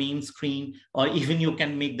as the main screen, or even you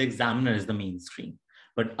can make the examiner as the main screen.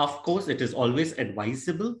 But of course, it is always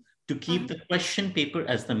advisable to keep the question paper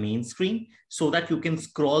as the main screen so that you can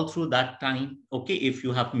scroll through that time, okay, if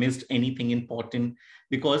you have missed anything important,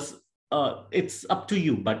 because it's up to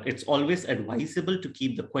you, but it's always advisable to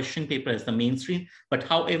keep the question paper as the main screen. But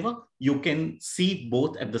however, you can see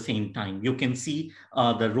both at the same time. You can see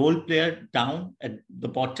the role player down at the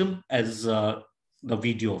bottom as the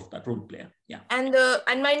video of that role player. Yeah. And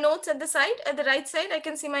my notes at the side, at the right side, I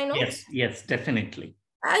can see my notes? Yes, definitely.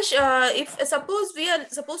 Ash, if suppose we are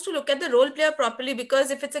supposed to look at the role player properly,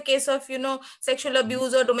 because if it's a case of, sexual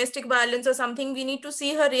abuse or domestic violence or something, we need to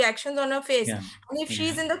see her reactions on her face. Yeah. And if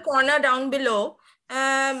she's in the corner down below,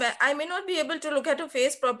 I may not be able to look at her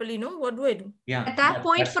face properly. No, what do I do? Yeah. At that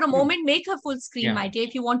point, for a moment, make her full screen, my dear,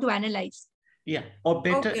 if you want to analyze. Yeah, or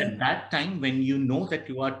better at that time when you know that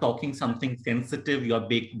you are talking something sensitive, you are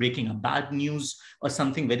breaking a bad news or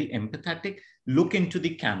something very empathetic, look into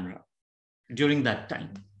the camera during that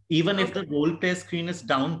time. Even if the role play screen is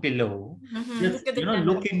down below, just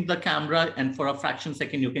look in the camera, and for a fraction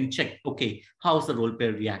second you can check, okay, how's the role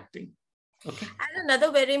player reacting? Okay. And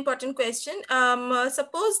another very important question.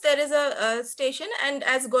 Suppose there is a station, and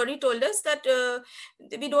as Gauri told us that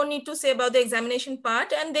we don't need to say about the examination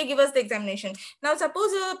part, and they give us the examination. Now,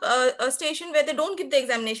 suppose a station where they don't give the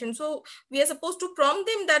examination. So we are supposed to prompt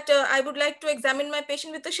them that I would like to examine my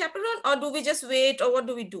patient with a chaperone, or do we just wait, or what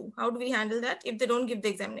do we do? How do we handle that if they don't give the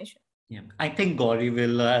examination? Yeah, I think Gauri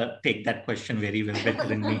will take that question very well, better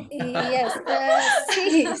than me.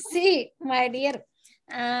 Yes, see, my dear.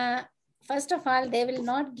 First of all, they will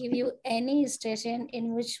not give you any station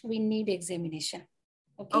in which we need examination.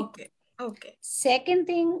 Okay. Second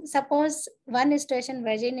thing, suppose one station,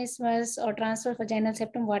 vaginismus or transverse vaginal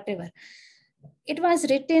septum, whatever. It was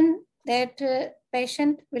written that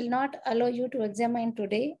patient will not allow you to examine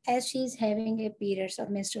today as she is having a periods or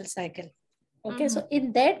menstrual cycle. Okay, so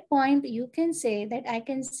in that point, you can say that I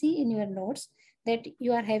can see in your notes that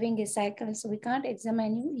you are having a cycle, so we can't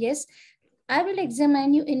examine you. Yes, I will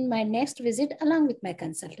examine you in my next visit along with my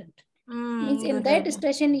consultant. Means in that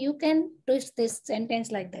station, you can twist this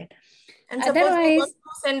sentence like that. And suppose we want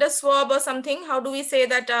to send a swab or something, how do we say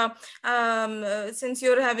that since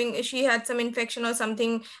you're having, she had some infection or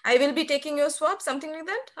something, I will be taking your swab, something like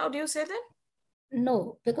that? How do you say that?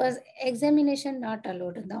 No, because examination not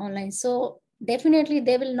allowed in the online. So definitely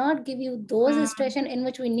they will not give you those station in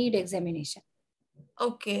which we need examination.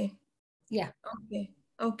 Okay. Yeah.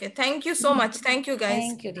 Okay. Thank you so much. Thank you, guys.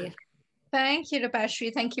 Thank you, dear. Thank you,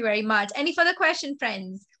 Rupashri. Thank you very much. Any further question,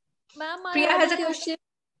 friends? Ma'am, Priya has a question.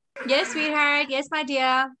 Yes, sweetheart. Yes, my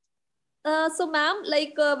dear. So, ma'am,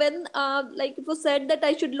 when it was said that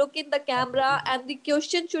I should look in the camera and the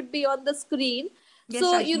question should be on the screen. Yes,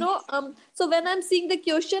 so, so when I'm seeing the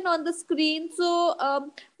question on the screen, so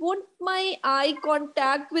won't my eye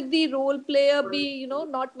contact with the role player be,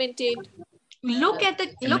 not maintained? Look at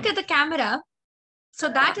the camera. So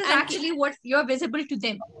that is actually what you're visible to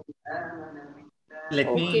them.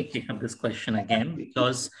 Let me pick up this question again,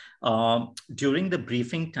 because during the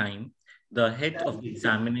briefing time, the head of the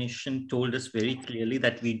examination told us very clearly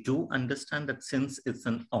that we do understand that since it's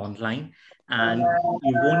an online and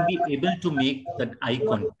you won't be able to make that eye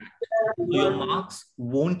contact, so your marks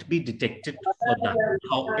won't be detected for that.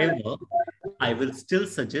 However, I will still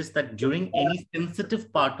suggest that during any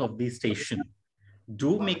sensitive part of the station,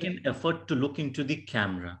 do make an effort to look into the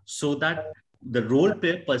camera so that the role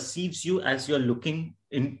player perceives you as you're looking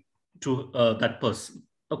into that person.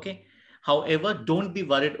 Okay. However, don't be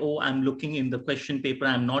worried, oh, I'm looking in the question paper,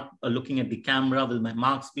 I'm not looking at the camera, will my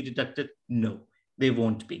marks be deducted? No, they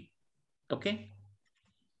won't be. Okay.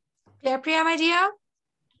 Priya, my dear?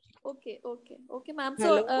 Okay, ma'am.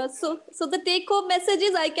 So the take-home message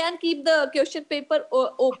is I can keep the question paper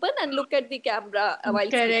open and look at the camera while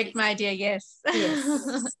Correct, speaking. my dear. Yes.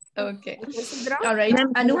 Yes. Okay. All right.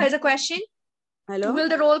 Anu has a question. Hello. Will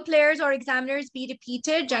the role players or examiners be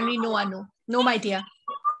repeated? Generally, no, Anu. No, my dear.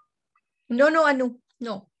 No, Anu.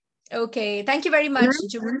 No. Okay. Thank you very much,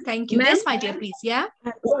 June. Thank you. Yes, my dear, please. Yeah.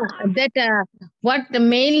 That what the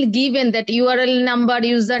mail given, that URL number,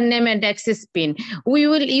 username, and access pin, we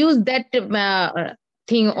will use that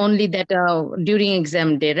thing only that during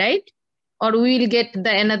exam day, right? Or we will get the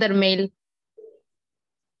another mail.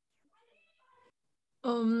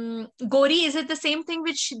 Gauri, is it the same thing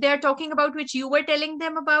which they're talking about, which you were telling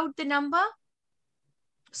them about the number?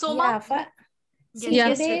 Soma? Yeah,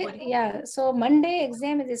 today, so Monday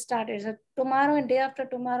exam is started. So tomorrow and day after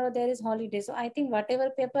tomorrow there is holiday. So I think whatever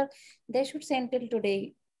paper they should send till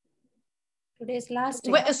today. Today is last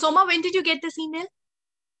day. Soma, when did you get this email?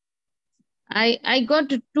 I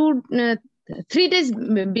got 3 days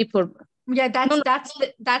before. Yeah,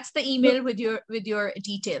 that's the email with your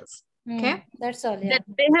details. Okay, that's all. Yeah.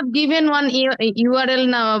 They have given one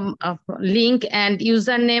URL link and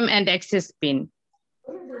username and access pin.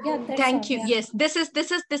 Yeah, thank you. Yeah. Yes, this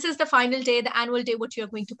is the final day, the annual day, what you're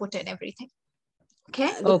going to put in everything.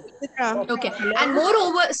 Okay. Okay. And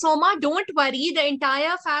moreover, Soma, don't worry. The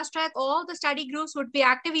entire fast track, all the study groups would be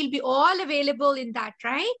active. We'll be all available in that,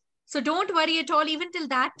 right? So don't worry at all. Even till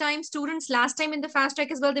that time, students last time in the fast track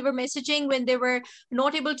as well, they were messaging when they were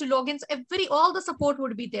not able to log in. So all the support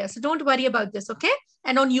would be there. So don't worry about this, okay?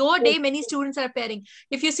 And on your day, many students are appearing.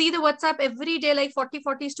 If you see the WhatsApp every day, like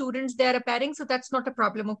 40 students, they're appearing. So that's not a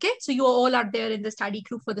problem, okay? So you all are there in the study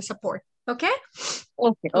group for the support, okay?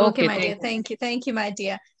 Okay, my dear. Thank you, my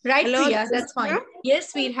dear. Right, hello, Priya, that's fine.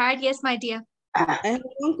 Yes, sweetheart. Yes, my dear. I have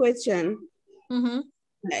one question.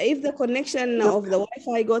 If the connection of the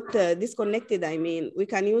Wi-Fi got disconnected, I mean, we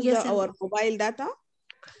can use our mobile data?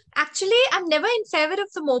 Actually, I'm never in favor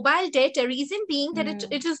of the mobile data. Reason being that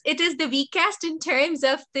it is the weakest in terms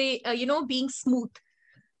of the being smooth.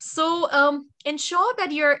 So ensure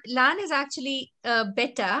that your LAN is actually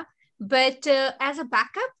better. But as a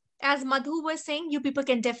backup, as Madhu was saying, you people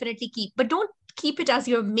can definitely keep, but don't keep it as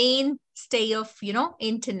your mainstay of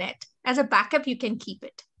internet. As a backup, you can keep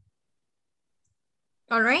it.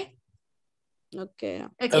 All right. Okay.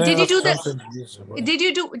 Okay. Did you do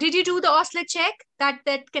the Osler check, that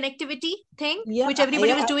connectivity thing, which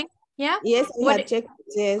everybody was doing? Yeah. Yes, I had checked.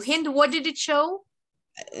 Yes. Hind, what did it show?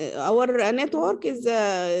 Our network is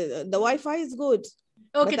the Wi-Fi is good.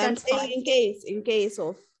 Okay, but that's fine. In case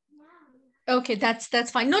of. Okay,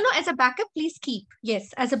 that's fine. No, as a backup, please keep.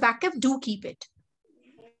 Yes, as a backup, do keep it.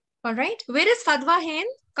 All right. Where is Fadwa Hind?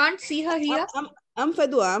 Can't see her here. I'm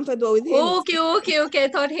Fadwa with him. Okay. I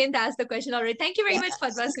thought Hind asked the question. All right. Thank you very much,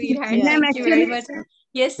 Fadwa, sweetheart. Thank you very much.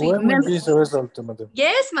 Yes, when will be the result, madam?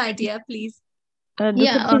 Yes, my dear, please.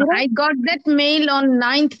 I got that mail on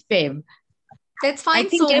 9th Feb. That's fine, I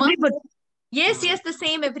think Soma. everybody... Yes, the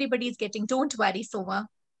same everybody is getting. Don't worry, Soma.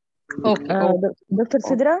 Okay. Dr.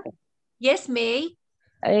 Sidra? Yes, May.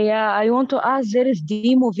 Yeah, I want to ask, there is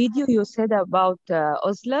demo video you said about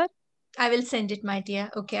Osler? I will send it, my dear.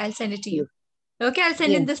 Okay, I'll send it to you. Okay, I'll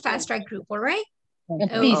send in this fast track group, all right?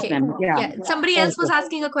 Okay. Yeah. Somebody else was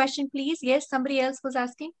asking a question, please. Yes, somebody else was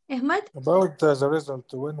asking. Ahmed? About the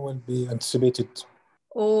result, when will be anticipated?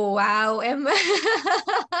 Oh, wow, Ahmed.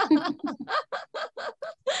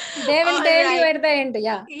 They will tell you at the end,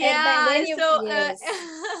 yeah. Yeah,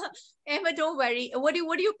 Ahmed, don't worry. What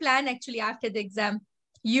do you plan actually after the exam?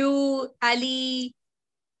 You, Ali,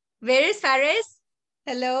 where is Faris?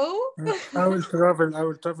 Hello? I will travel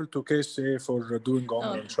to KSA for doing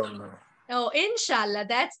online, inshallah. Oh, inshallah.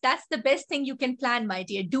 That's the best thing you can plan, my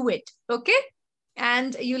dear. Do it. Okay?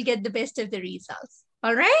 And you'll get the best of the results.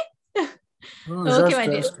 All right? Okay, my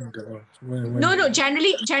dear. No.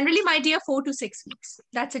 Generally, my dear, 4 to 6 weeks.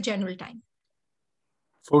 That's a general time.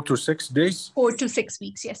 4 to 6 days? 4 to 6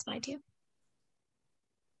 weeks. Yes, my dear.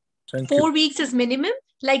 Thank 4 weeks is minimum.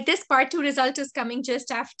 Like this part 2 result is coming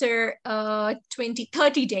just after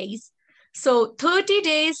 30 days. So 30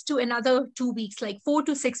 days to another 2 weeks, like 4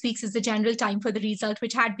 to 6 weeks is the general time for the result,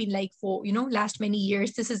 which had been like for, last many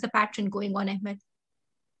years. This is the pattern going on, Ahmed.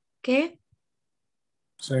 Okay.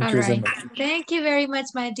 Thank you very much. Thank you very much,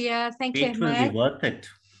 my dear. Thank you, Ahmed. It will be worth it.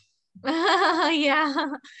 Yeah.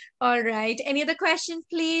 All right. Any other questions,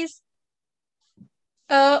 please?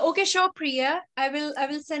 Okay, sure, Priya. I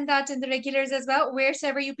will send that in the regulars as well.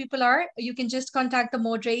 Wherever you people are, you can just contact the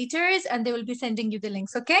moderators and they will be sending you the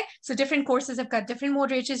links, okay? So different courses have got different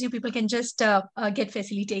moderators. You people can just get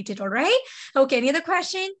facilitated, all right? Okay, any other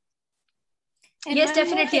question? And yes,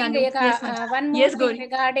 definitely, thing, Anu. Yes, one more yes, thing Gauri.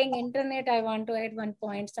 regarding internet, I want to add one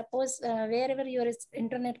point. Suppose wherever your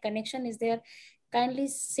internet connection is there, kindly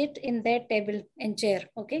sit in that table and chair.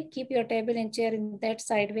 Okay, keep your table and chair in that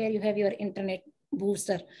side where you have your internet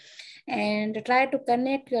booster, and try to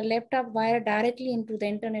connect your laptop wire directly into the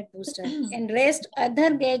internet booster. And rest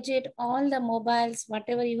other gadget, all the mobiles,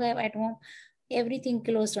 whatever you have at home, everything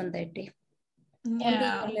closed on that day.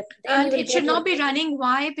 Yeah, and it should not be running.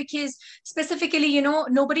 Why? Because specifically, you know,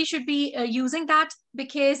 nobody should be using that,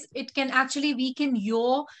 because it can actually weaken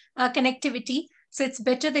your connectivity. So it's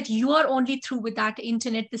better that you are only through with that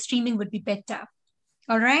internet. The streaming would be better.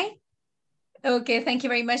 All right. Okay, thank you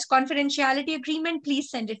very much. Confidentiality agreement, please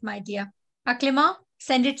send it, my dear. Aklima,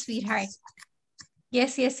 send it, sweetheart.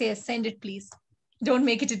 Yes, yes, yes, send it, please. Don't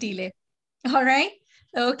make it a delay. All right.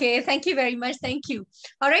 Okay, thank you very much. Thank you.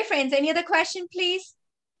 All right, friends, any other question, please?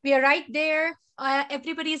 We are right there.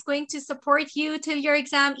 Everybody is going to support you till your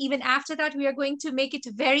exam. Even after that, we are going to make it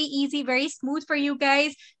very easy, very smooth for you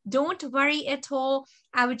guys. Don't worry at all.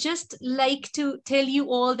 I would just like to tell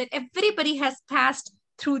you all that everybody has passed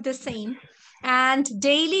through the same. And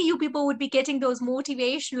daily, you people would be getting those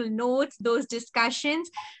motivational notes, those discussions.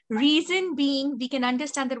 Reason being, we can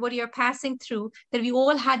understand that what you're passing through, that we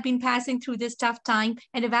all had been passing through this tough time.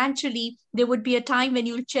 And eventually, there would be a time when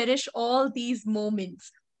you'll cherish all these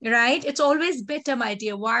moments, right? It's always better, my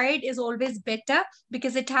dear. Wired is always better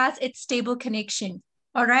because it has its stable connection.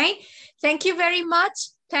 All right. Thank you very much.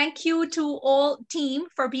 Thank you to all team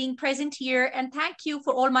for being present here. And thank you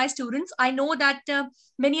for all my students. I know that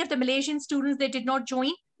many of the Malaysian students, they did not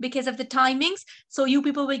join because of the timings. So you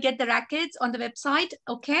people will get the records on the website.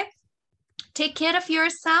 Okay. Take care of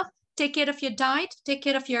yourself. Take care of your diet. Take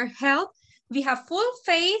care of your health. We have full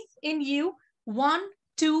faith in you. 1,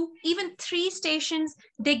 2, even 3 stations,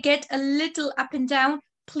 they get a little up and down.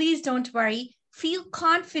 Please don't worry. Feel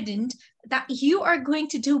confident that you are going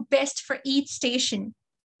to do best for each station.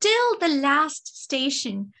 Till the last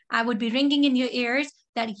station, I would be ringing in your ears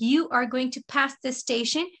that you are going to pass this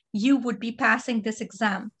station. You would be passing this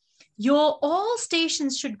exam. Your all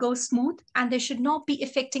stations should go smooth, and they should not be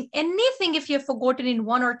affecting anything if you've forgotten in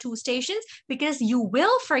 1 or 2 stations, because you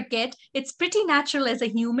will forget. It's pretty natural as a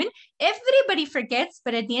human. Everybody forgets,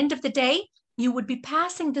 but at the end of the day, you would be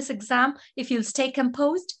passing this exam if you'll stay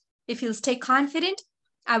composed, if you'll stay confident.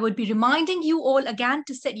 I would be reminding you all again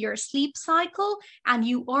to set your sleep cycle, and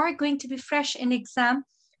you are going to be fresh in exam.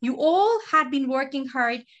 You all had been working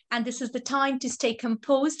hard, and this is the time to stay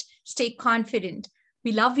composed, stay confident.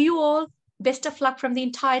 We love you all. Best of luck from the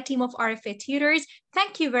entire team of RFA Tutors.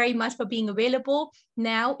 Thank you very much for being available.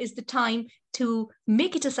 Now is the time to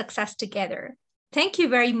make it a success together. Thank you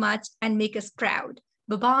very much and make us proud.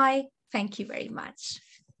 Bye-bye. Thank you very much.